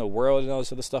from around the world and all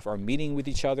this other stuff are meeting with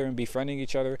each other and befriending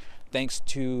each other thanks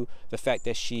to the fact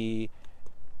that she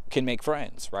can make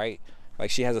friends, right? Like,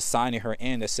 she has a sign in her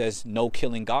end that says no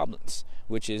killing goblins,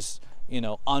 which is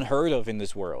unheard of in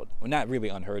this world. Well, not really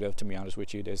unheard of, to be honest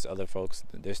with you. There's other folks,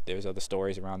 there's other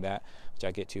stories around that, which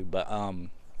I get to. But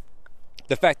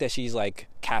the fact that she's like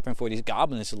capping for these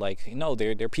goblins is like,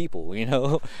 they're people,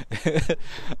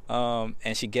 and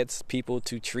she gets people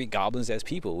to treat goblins as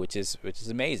people, which is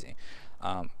amazing.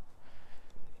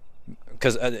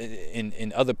 Because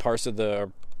in other parts of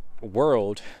the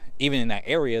world, even in that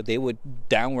area, they would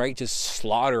downright just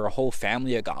slaughter a whole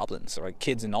family of goblins, or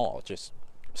kids and all, just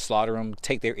slaughter them,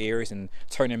 take their ears and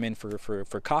turn them in for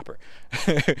copper.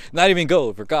 Not even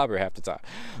gold, for copper half the time.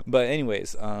 But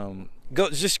anyways,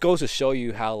 just goes to show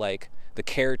you how like the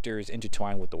characters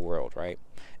intertwine with the world, right?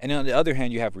 And then on the other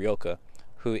hand, you have Ryoka,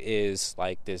 who is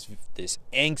like this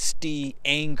angsty,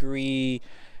 angry,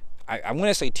 I want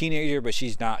to say teenager, but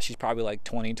she's not. She's probably like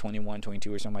 20, 21,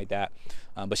 22 or something like that.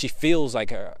 But she feels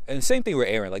like her. And the same thing with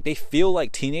Aaron. Like, they feel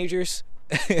like teenagers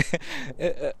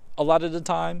a lot of the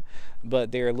time,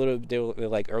 but they're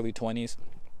like early 20s,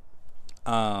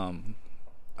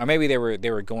 or maybe they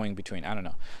were going between, I don't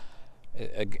know.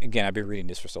 Again, I've been reading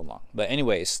this for so long, but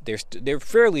anyways, they're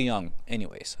fairly young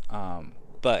anyways.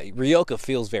 But Ryoka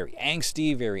feels very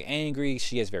angsty, very angry.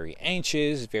 She gets very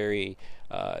anxious, she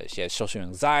has social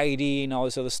anxiety and all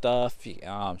this other stuff.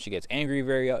 She gets angry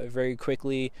very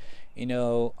quickly,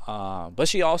 but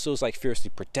she also is like fiercely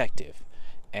protective.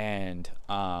 And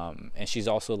she's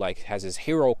also like has this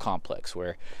hero complex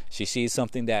where she sees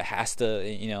something that has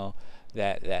to,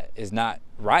 that is not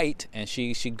right, and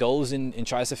she goes and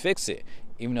tries to fix it,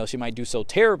 even though she might do so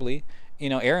terribly.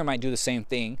 Aaron might do the same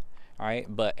thing, all right,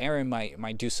 but Aaron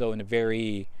might do so in a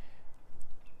very,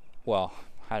 well,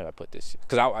 how do I put this?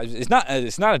 Because it's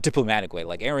not a diplomatic way.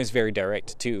 Like, Aaron's very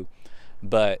direct too,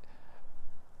 but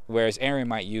whereas Aaron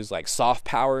might use like soft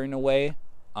power in a way,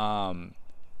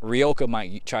 Ryoka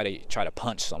might try to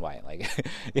punch somebody, like,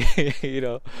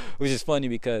 which is funny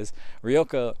because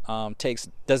Ryoka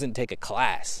doesn't take a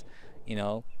class,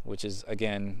 which is,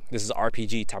 again, this is an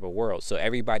RPG type of world. So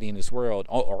everybody in this world,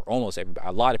 or almost everybody,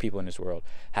 a lot of people in this world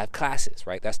have classes,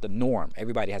 right? That's the norm.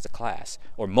 Everybody has a class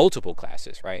or multiple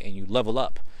classes, right? And you level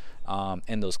up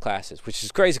in those classes, which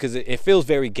is crazy because it feels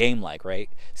very game-like, right?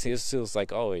 See, it feels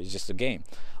like, oh, it's just a game.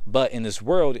 But in this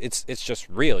world, it's just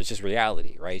real. It's just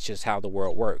reality, right? It's just how the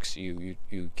world works. You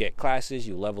get classes,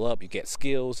 you level up, you get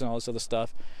skills and all this other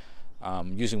stuff.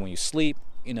 Usually when you sleep,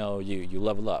 you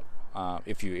level up.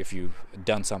 If you've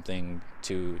done something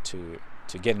to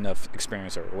get enough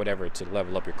experience or whatever to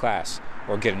level up your class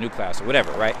or get a new class or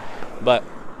whatever, right? But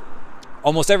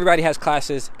almost everybody has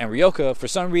classes, and Ryoka, for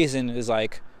some reason, is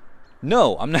like,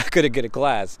 no, I'm not gonna get a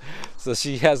class. So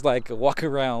she has like walking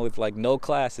around with like no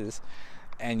classes,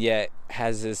 and yet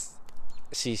has this.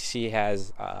 She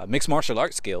has mixed martial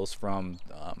arts skills from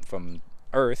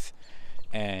Earth,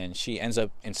 and she ends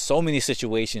up in so many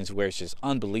situations where it's just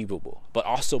unbelievable, but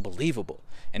also believable.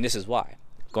 And this is why,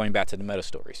 going back to the meta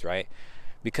stories, right?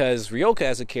 Because Ryoka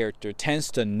as a character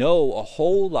tends to know a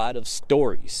whole lot of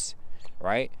stories,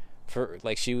 right? For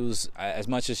like, she was, as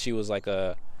much as she was like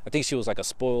I think she was like a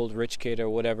spoiled rich kid or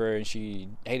whatever, and she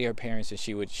hated her parents, and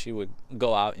she would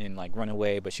go out and like run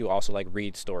away, but she would also like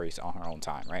read stories on her own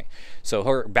time, right? So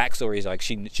her backstory is like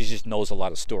she just knows a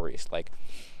lot of stories, like,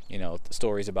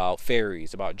 stories about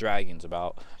fairies, about dragons,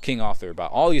 about King Arthur,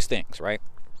 about all these things, right?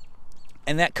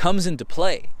 And that comes into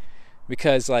play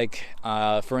because, like,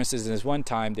 for instance, there's one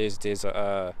time there's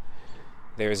a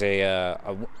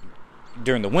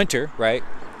during the winter, right?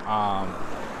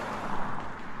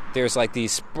 There's like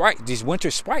these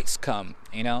winter sprites come,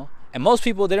 and most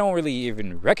people, they don't really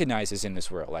even recognize this in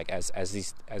this world, like as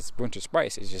winter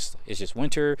sprites. It's just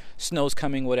winter, snow's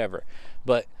coming, whatever.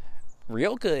 But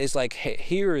Ryoka is like,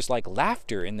 hears like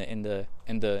laughter in the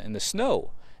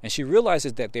snow, and she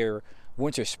realizes that they're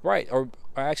winter sprites. Or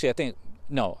actually, I think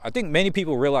many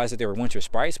people realize that they were winter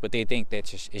sprites, but they think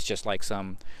that it's just like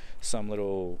some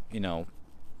little,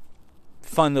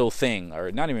 fun little thing,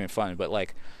 or not even fun, but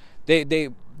like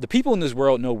the people in this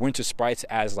world know winter sprites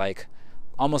as like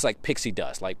almost like pixie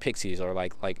dust, like pixies, or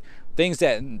like things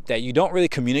that you don't really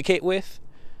communicate with,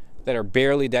 that are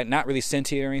not really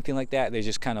sentient or anything like that. They're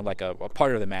just kind of like a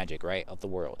part of the magic, right, of the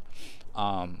world.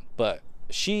 But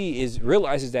she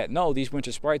realizes that no, these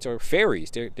winter sprites are fairies.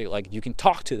 They're like, you can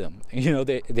talk to them.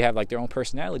 They have like their own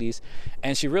personalities,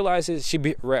 and she realizes she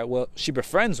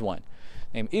befriends one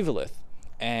named Evelith,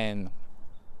 and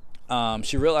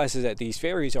she realizes that these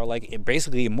fairies are like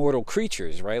basically immortal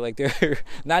creatures, right? Like, they're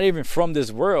not even from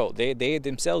this world. They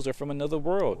themselves are from another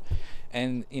world.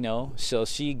 And, so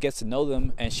she gets to know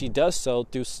them, and she does so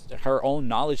through her own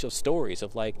knowledge of stories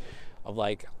of the, what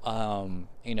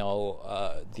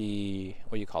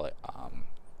do you call it?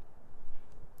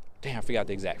 I forgot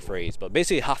the exact phrase, but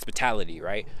basically hospitality,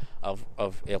 right? Of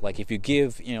like, if you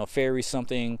give, fairies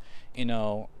something,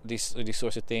 these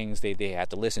sorts of things, they have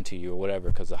to listen to you or whatever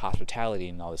because of hospitality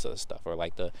and all this other stuff, or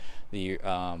like the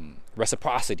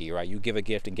reciprocity, right? You give a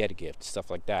gift and get a gift,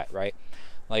 stuff like that, right?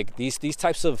 Like these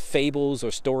types of fables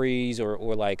or stories,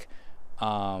 or like,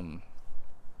 I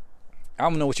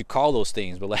don't know what you call those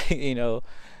things, but like,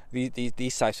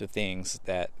 these types of things,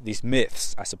 these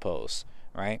myths, I suppose,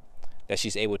 right? That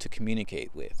she's able to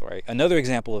communicate with, right? Another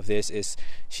example of this is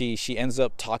she ends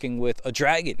up talking with a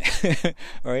dragon,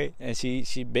 right? And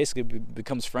she basically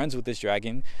becomes friends with this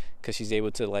dragon because she's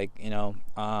able to, like,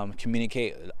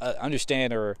 communicate,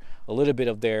 understand, or a little bit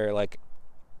of their, like,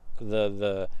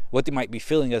 the what they might be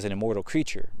feeling as an immortal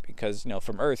creature, because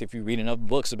from Earth, if you read enough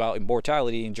books about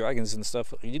immortality and dragons and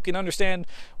stuff, you can understand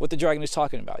what the dragon is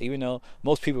talking about, even though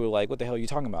most people are like, what the hell are you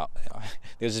talking about?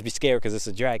 They'll just be scared because it's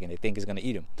a dragon. They think it's going to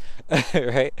eat them.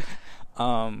 Right?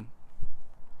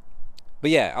 But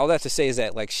yeah, all that to say is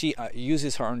that like she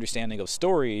uses her understanding of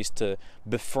stories to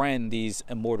befriend these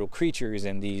immortal creatures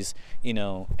and these,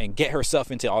 and get herself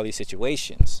into all these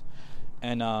situations.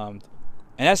 And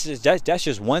that's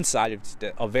just one side of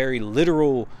a very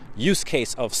literal use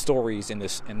case of stories in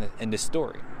this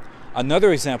story.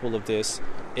 Another example of this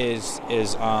is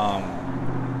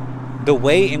the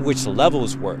way in which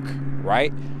levels work,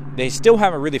 right? They still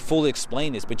haven't really fully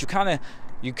explained this, but you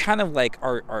kind of like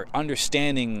are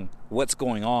understanding what's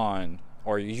going on,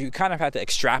 or you kind of have to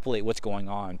extrapolate what's going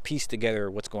on, piece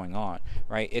together what's going on,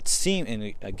 right? It seemed,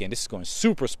 and again, this is going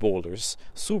super spoilers,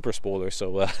 so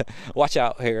watch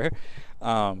out here.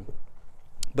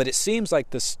 But it seems like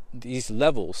these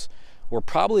levels were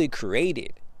probably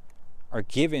created or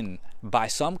given by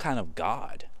some kind of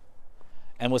god.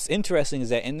 And what's interesting is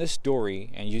that in this story,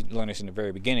 and you learn this in the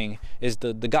very beginning, is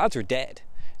the gods are dead,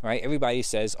 right? Everybody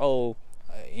says, when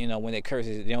they curse,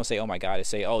 they don't say, oh my God, they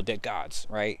say, oh, dead gods,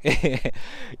 right?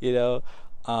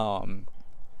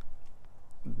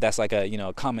 That's like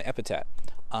a common epithet.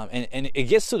 And it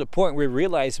gets to the point where we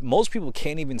realize most people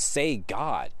can't even say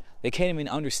God. They can't even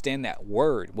understand that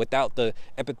word without the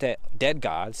epithet dead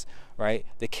gods, right?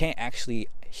 They can't actually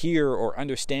hear or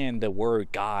understand the word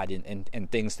God and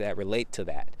things that relate to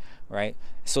that, right?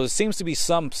 So it seems to be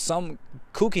some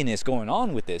kookiness going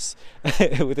on with this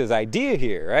with this idea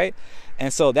here, right?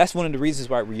 And so that's one of the reasons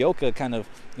why Ryoka kind of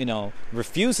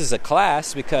refuses a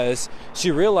class, because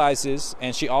she realizes,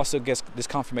 and she also gets this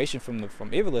confirmation from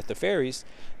Ivalith, the fairies,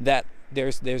 that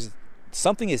there's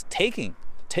something is taken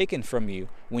from you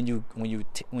when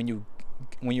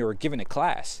you're given a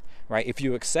class, right? If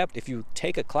you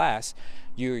take a class,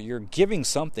 you're giving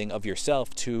something of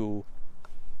yourself to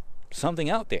something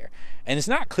out there, and it's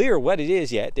not clear what it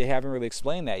is yet. They haven't really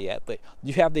explained that yet, but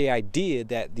you have the idea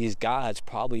that these gods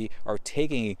probably are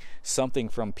taking something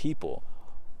from people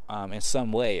in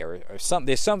some way, or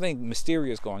there's something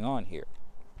mysterious going on here,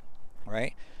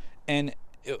 right? And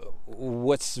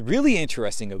what's really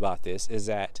interesting about this is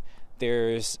that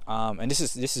there's and this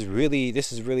is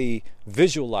really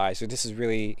visualized, or this is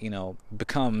really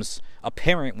becomes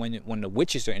apparent when the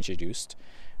witches are introduced,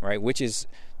 right? Witches,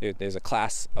 there's a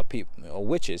class of people,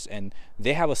 witches, and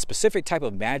they have a specific type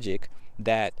of magic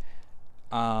that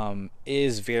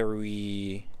is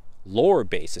very lore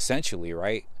based, essentially,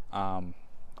 right?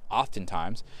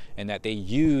 Oftentimes, and that they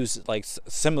use, like,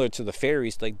 similar to the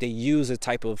fairies, like they use a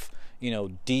type of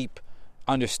deep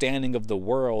understanding of the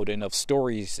world and of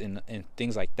stories and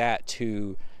things like that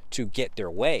to get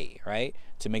their way, right?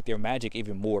 To make their magic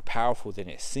even more powerful than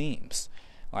it seems.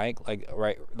 Like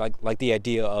the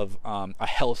idea of a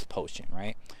health potion,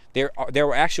 right? There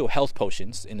were actual health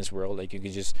potions in this world. Like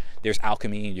there's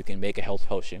alchemy, and you can make a health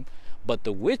potion. But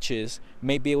the witches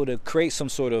may be able to create some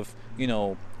sort of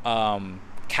a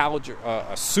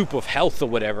soup of health or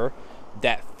whatever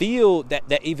that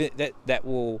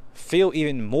will feel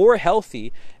even more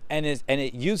healthy, and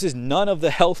it uses none of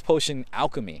the health potion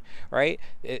alchemy, right?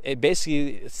 It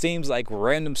basically seems like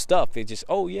random stuff. It just,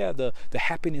 oh yeah, the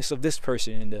happiness of this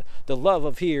person, and the love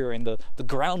of here, and the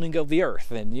grounding of the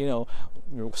earth, and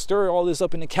stir all this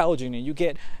up in the cauldron and you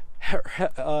get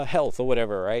health or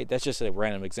whatever, right? That's just a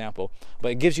random example,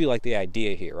 but it gives you like the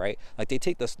idea here, right? Like they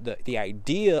take the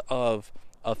idea of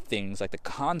things, like the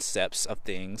concepts of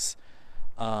things,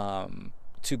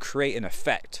 to create an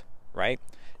effect, right?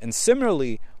 And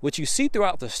similarly, what you see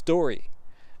throughout the story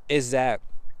is that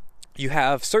you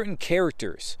have certain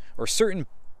characters or certain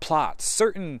plots,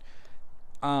 certain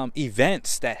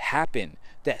events that happen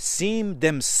that seem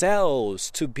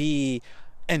themselves to be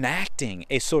enacting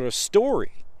a sort of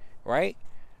story, right?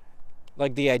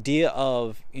 Like the idea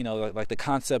of, like the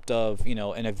concept of,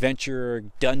 an adventurer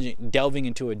delving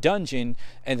into a dungeon,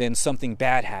 and then something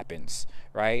bad happens,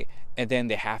 right? And then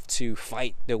they have to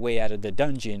fight their way out of the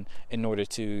dungeon in order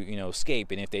to,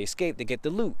 escape. And if they escape, they get the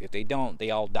loot. If they don't,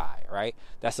 they all die, right?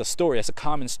 That's a story. That's a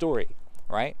common story,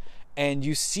 right? And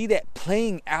you see that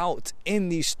playing out in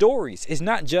these stories. It's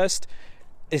not just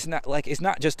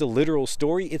a literal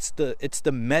story. It's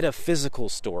the metaphysical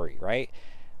story, right?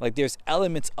 Like there's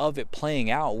elements of it playing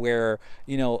out where,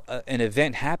 an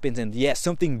event happens, and yet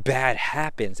something bad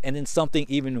happens, and then something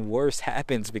even worse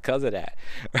happens because of that,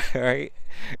 right?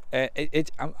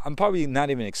 I'm probably not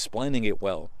even explaining it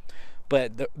well,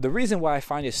 but the reason why I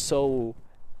find it so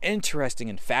interesting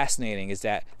and fascinating is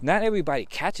that not everybody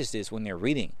catches this when they're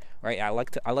reading, right? I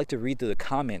like to read through the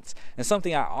comments, and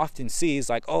something I often see is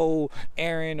like, oh,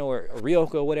 Aaron or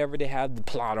Ryoko or whatever, they have the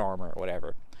plot armor or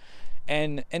whatever.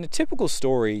 And in a typical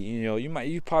story,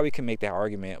 you probably can make that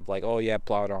argument of like, oh yeah,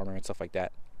 plot armor and stuff like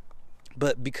that.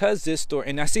 But because this story,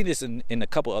 and I see this in a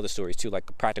couple other stories too,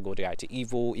 like Practical Guide to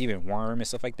Evil, even Worm and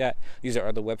stuff like that. These are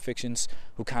other web fictions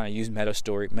who kind of use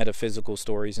metaphysical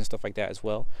stories and stuff like that as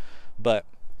well. But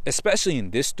especially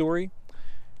in this story,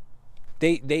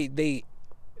 the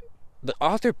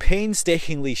author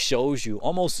painstakingly shows you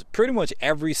almost pretty much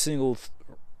every single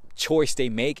choice they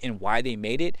make and why they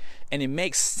made it, and it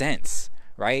makes sense,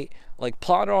 right? Like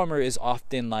plot armor is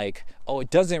often like, oh, it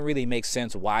doesn't really make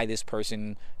sense why this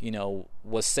person,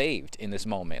 was saved in this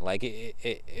moment. Like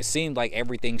it seemed like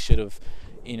everything should have,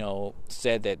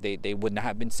 said that they would not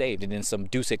have been saved, and then some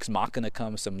Deus Ex Machina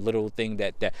comes, some little thing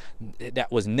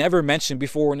that was never mentioned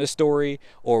before in the story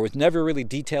or was never really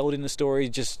detailed in the story,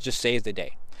 just saves the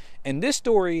day. And this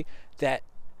story, that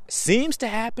seems to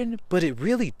happen, but it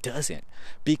really doesn't,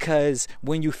 because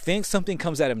when you think something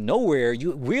comes out of nowhere,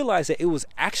 you realize that it was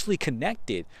actually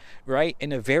connected, right,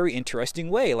 in a very interesting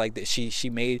way. Like that she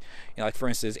made, like for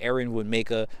instance, Aaron would make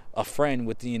a friend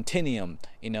with the Intinium,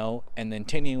 and then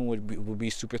Intinium would be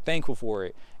super thankful for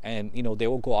it, and they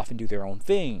will go off and do their own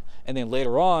thing, and then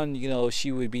later on,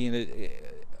 she would be in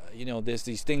the, there's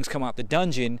these things come out the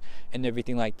dungeon and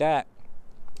everything like that.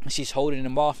 She's holding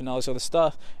them off and all this other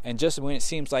stuff, and just when it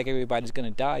seems like everybody's gonna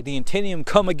die, the Intinium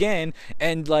come again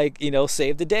and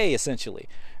save the day, essentially,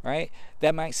 right?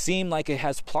 That might seem like it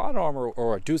has plot armor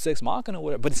or a Deus Ex Machina or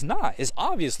whatever, but it's not. It's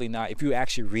obviously not if you're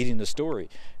actually reading the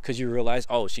story, because you realize,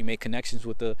 oh, she made connections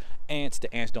with the ants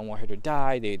don't want her to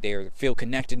die, they feel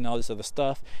connected and all this other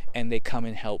stuff, and they come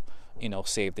and help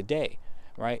save the day,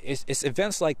 right? It's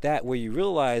events like that where you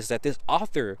realize that this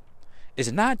author is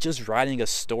not just writing a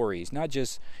story. It's not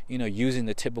just, using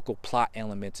the typical plot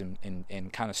elements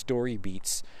and kind of story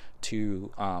beats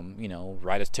to,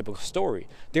 write a typical story.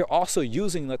 They're also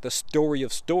using like the story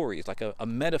of stories, like a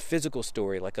metaphysical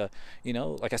story, like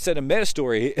like I said, a meta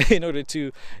story in order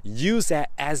to use that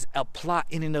as a plot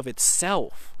in and of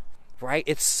itself, right?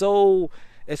 It's so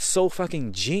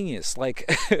fucking genius. Like,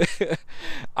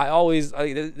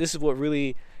 this is what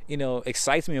really,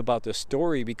 excites me about this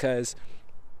story, because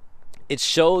it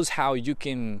shows how you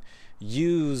can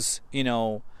use,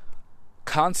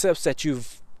 concepts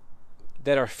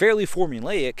that are fairly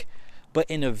formulaic, but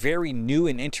in a very new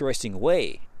and interesting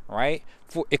way, right?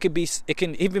 It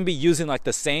can even be using like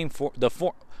the same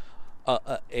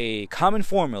a common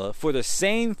formula for the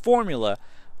same formula,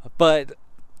 but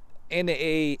in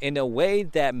a way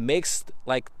that makes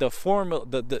like the formula,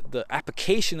 the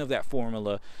application of that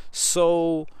formula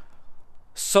so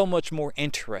much more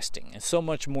interesting and so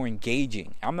much more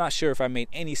engaging. I'm not sure if I made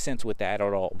any sense with that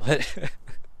at all, but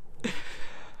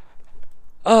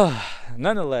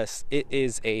nonetheless, it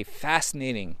is a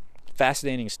fascinating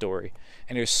story,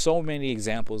 and there's so many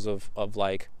examples of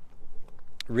like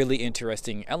really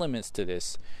interesting elements to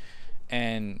this.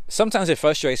 And sometimes it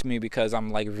frustrates me because I'm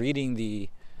like reading the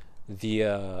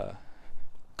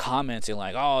comments and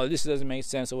like, oh, this doesn't make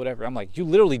sense or whatever. I'm like, you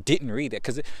literally didn't read it,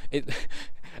 because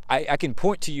I can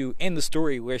point to you in the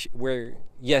story where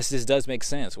yes, this does make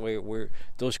sense, where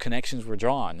those connections were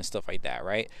drawn and stuff like that,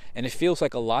 right? And it feels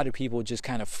like a lot of people just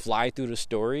kind of fly through the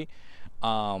story,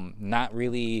 not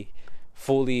really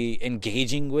fully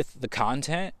engaging with the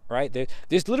content, right?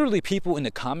 There's literally people in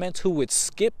the comments who would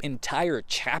skip entire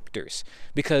chapters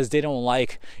because they don't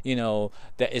like,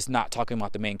 that it's not talking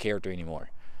about the main character anymore.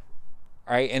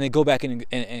 Right, and they go back and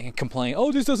complain,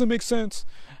 oh, this doesn't make sense,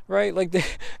 right? Like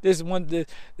there's one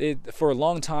for a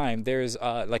long time. There's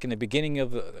like in the beginning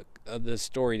of the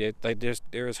story, that like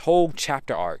there's whole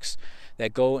chapter arcs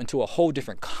that go into a whole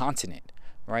different continent,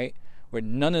 right? Where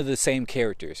none of the same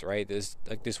characters, right? There's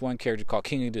like this one character called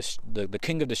the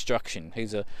King of Destruction.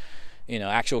 He's a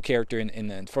actual character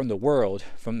from the world,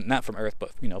 not from Earth,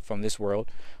 but from this world,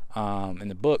 in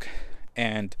the book,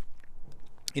 and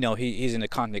he's in a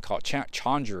continent called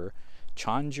Chandra.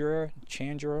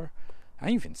 I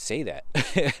don't even say that.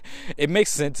 It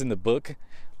makes sense in the book.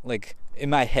 Like in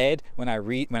my head, when I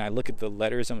look at the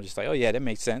letters, I'm just like, oh yeah, that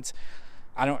makes sense.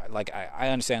 I don't like. I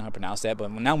understand how to pronounce that,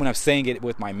 but now when I'm saying it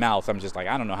with my mouth, I'm just like,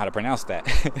 I don't know how to pronounce that.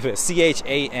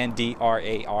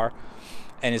 Chandrar,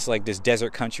 and it's like this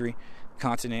desert continent.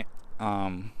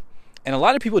 And a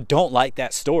lot of people don't like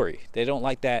that story. They don't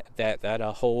like that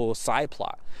whole side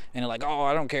plot. And they're like, oh,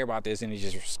 I don't care about this. And they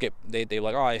just skip. They're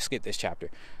like, oh, I skipped this chapter.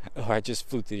 Or I just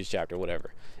flew through this chapter,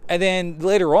 whatever. And then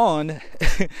later on,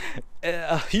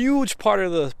 a huge part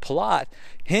of the plot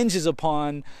hinges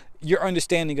upon, your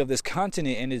understanding of this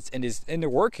continent and its inner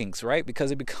workings, right?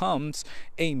 Because it becomes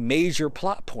a major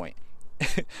plot point.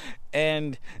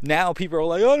 And now people are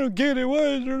like, I don't get it.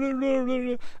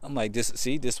 What? I'm like, this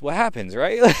is what happens,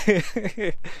 right?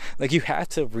 Like, you have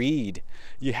to read.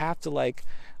 You have to like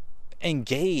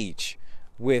engage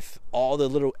with all the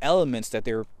little elements that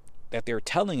they're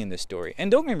telling in this story. And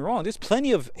don't get me wrong, there's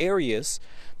plenty of areas,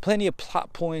 plenty of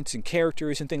plot points and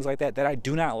characters and things like that I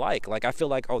do not like. Like, I feel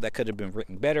like, oh, that could have been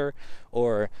written better,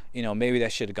 or, you know, maybe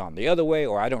that should have gone the other way,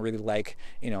 or I don't really like,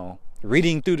 you know,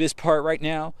 reading through this part right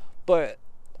now. But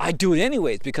I do it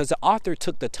anyways because the author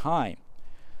took the time.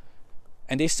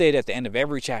 And they say it at the end of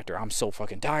every chapter, I'm so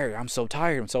fucking tired. I'm so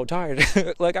tired. I'm so tired.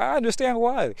 Like, I understand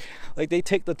why. Like, they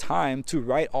take the time to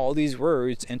write all these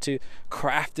words and to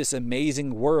craft this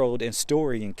amazing world and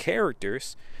story and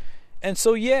characters. And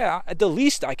so, yeah, the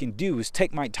least I can do is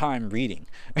take my time reading,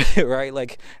 right?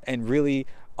 Like, and really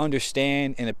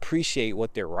understand and appreciate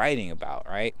what they're writing about,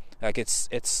 right? Like, it's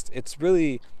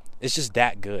just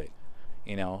that good,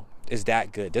 you know? It's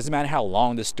that good. Doesn't matter how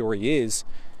long the story is.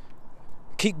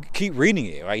 Keep reading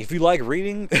it. Right? If you like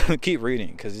reading, keep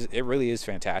reading, because it really is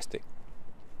fantastic.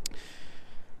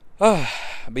 But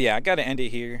yeah, I gotta end it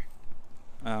here,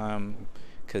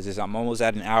 because I'm almost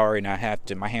at an hour and I have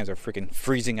to. My hands are freaking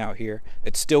freezing out here.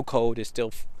 It's still cold. It's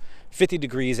still 50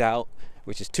 degrees out,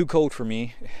 which is too cold for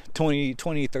me. 20,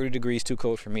 30 degrees too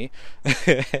cold for me.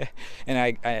 And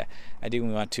I do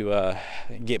want to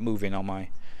get moving on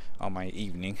my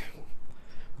evening.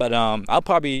 But I'll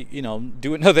probably, you know,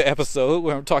 do another episode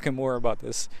where I'm talking more about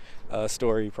this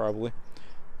story probably.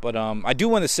 But I do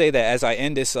want to say that as I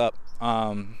end this up,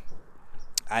 I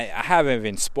haven't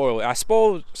even spoiled. I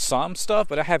spoiled some stuff,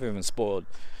 but I haven't even spoiled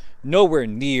nowhere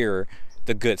near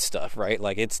the good stuff, right?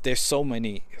 Like, there's so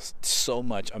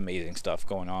much amazing stuff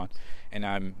going on, and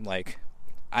I'm like,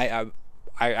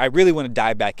 I really want to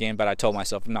dive back in, but I told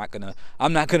myself I'm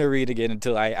not gonna read again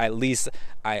until I at least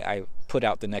put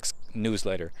out the next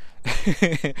newsletter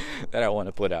that I want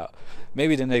to put out.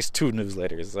 Maybe the next 2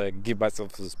 newsletters. Like, give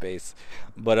myself some space.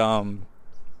 But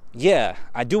yeah,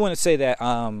 I do want to say that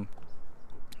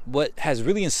what has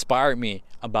really inspired me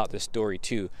about this story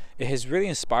too, it has really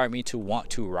inspired me to want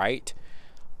to write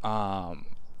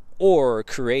or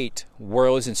create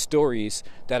worlds and stories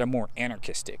that are more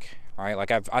anarchistic. Right?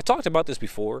 Like, I talked about this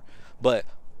before, but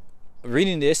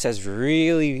reading this has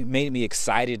really made me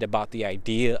excited about the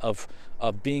idea of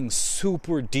being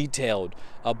super detailed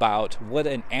about what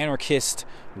an anarchist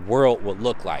world would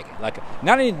look like. Like,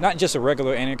 not just a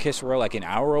regular anarchist world like in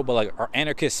our world, but like our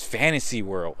anarchist fantasy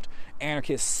world,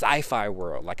 anarchist sci-fi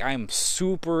world. Like, I am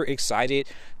super excited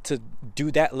to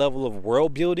do that level of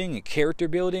world building and character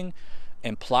building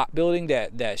and plot building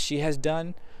that she has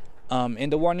done in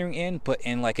The Wandering Inn, but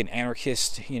in like an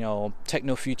anarchist, you know,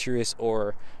 techno-futurist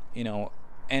or, you know,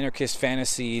 anarchist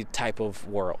fantasy type of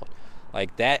world.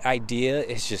 Like, that idea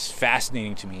is just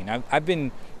fascinating to me, and I've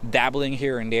been dabbling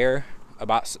here and there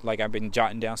about, like, I've been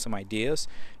jotting down some ideas,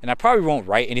 and I probably won't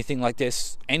write anything like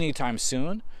this anytime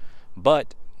soon,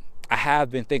 but I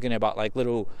have been thinking about like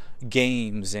little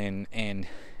games and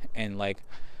like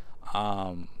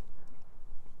I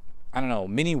don't know,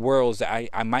 mini worlds that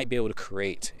I might be able to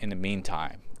create in the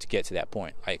meantime to get to that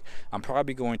point. Like, I'm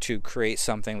probably going to create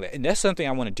something and that's something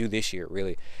I want to do this year,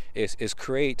 really, is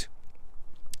create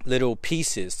little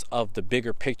pieces of the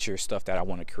bigger picture stuff that I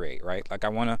want to create, right? Like, I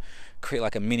want to create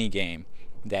like a mini game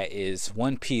that is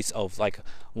one piece of like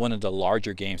one of the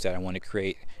larger games that I want to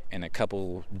create in a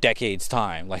couple decades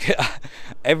time. Like,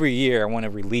 every year I want to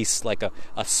release like a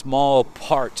small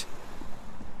part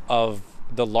of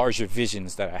the larger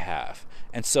visions that I have.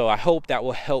 And so I hope that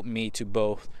will help me to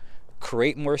both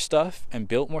create more stuff and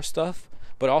build more stuff,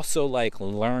 but also like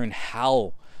learn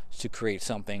how to create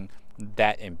something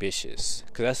that ambitious,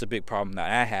 because that's the big problem that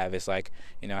I have. Is like,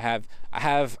 you know, I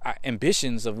have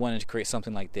ambitions of wanting to create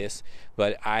something like this,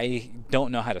 but I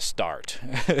don't know how to start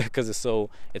because it's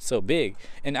so big.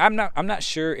 And I'm not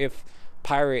sure if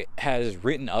Pirate has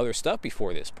written other stuff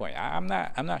before this point. I'm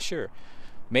not sure.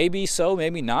 Maybe so,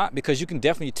 maybe not, because you can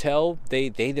definitely tell they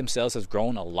themselves have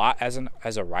grown a lot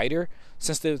as a writer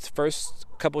since the first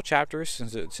couple chapters,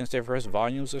 since their first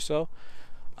volumes or so.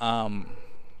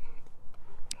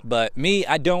 But me,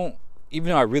 I don't, even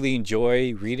though I really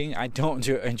enjoy reading, I don't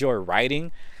enjoy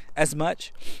writing as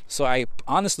much. So I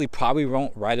honestly probably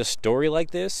won't write a story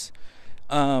like this.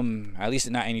 At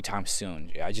least not anytime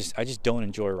soon. I just don't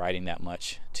enjoy writing that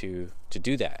much to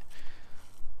do that.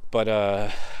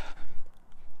 But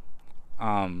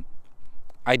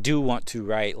I do want to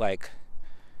write like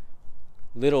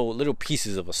little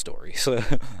pieces of a story. So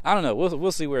I don't know.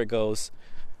 We'll see where it goes.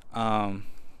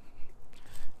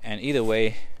 And either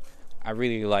way, I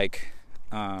really like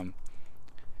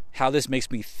how this makes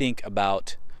me think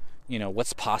about,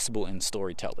 what's possible in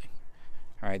storytelling.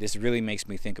 All right, this really makes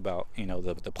me think about,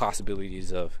 the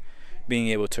possibilities of being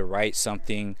able to write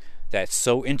something that's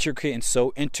so intricate and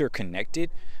so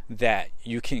interconnected that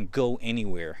you can go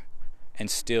anywhere and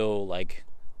still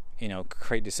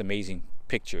create this amazing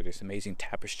picture, this amazing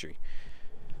tapestry.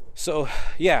 So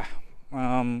yeah,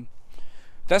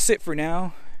 that's it for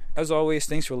now. As always,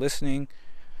 thanks for listening.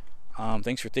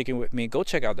 Thanks for thinking with me. Go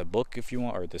check out the book if you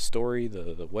want, or the story,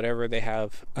 the whatever they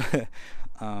have.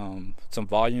 Some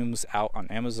volumes out on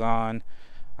Amazon.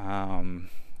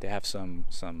 They have some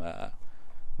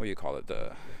what do you call it,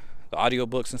 the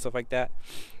audiobooks and stuff like that.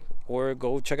 Or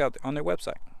go check out on their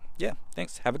website. Yeah,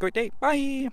 thanks. Have a great day. Bye.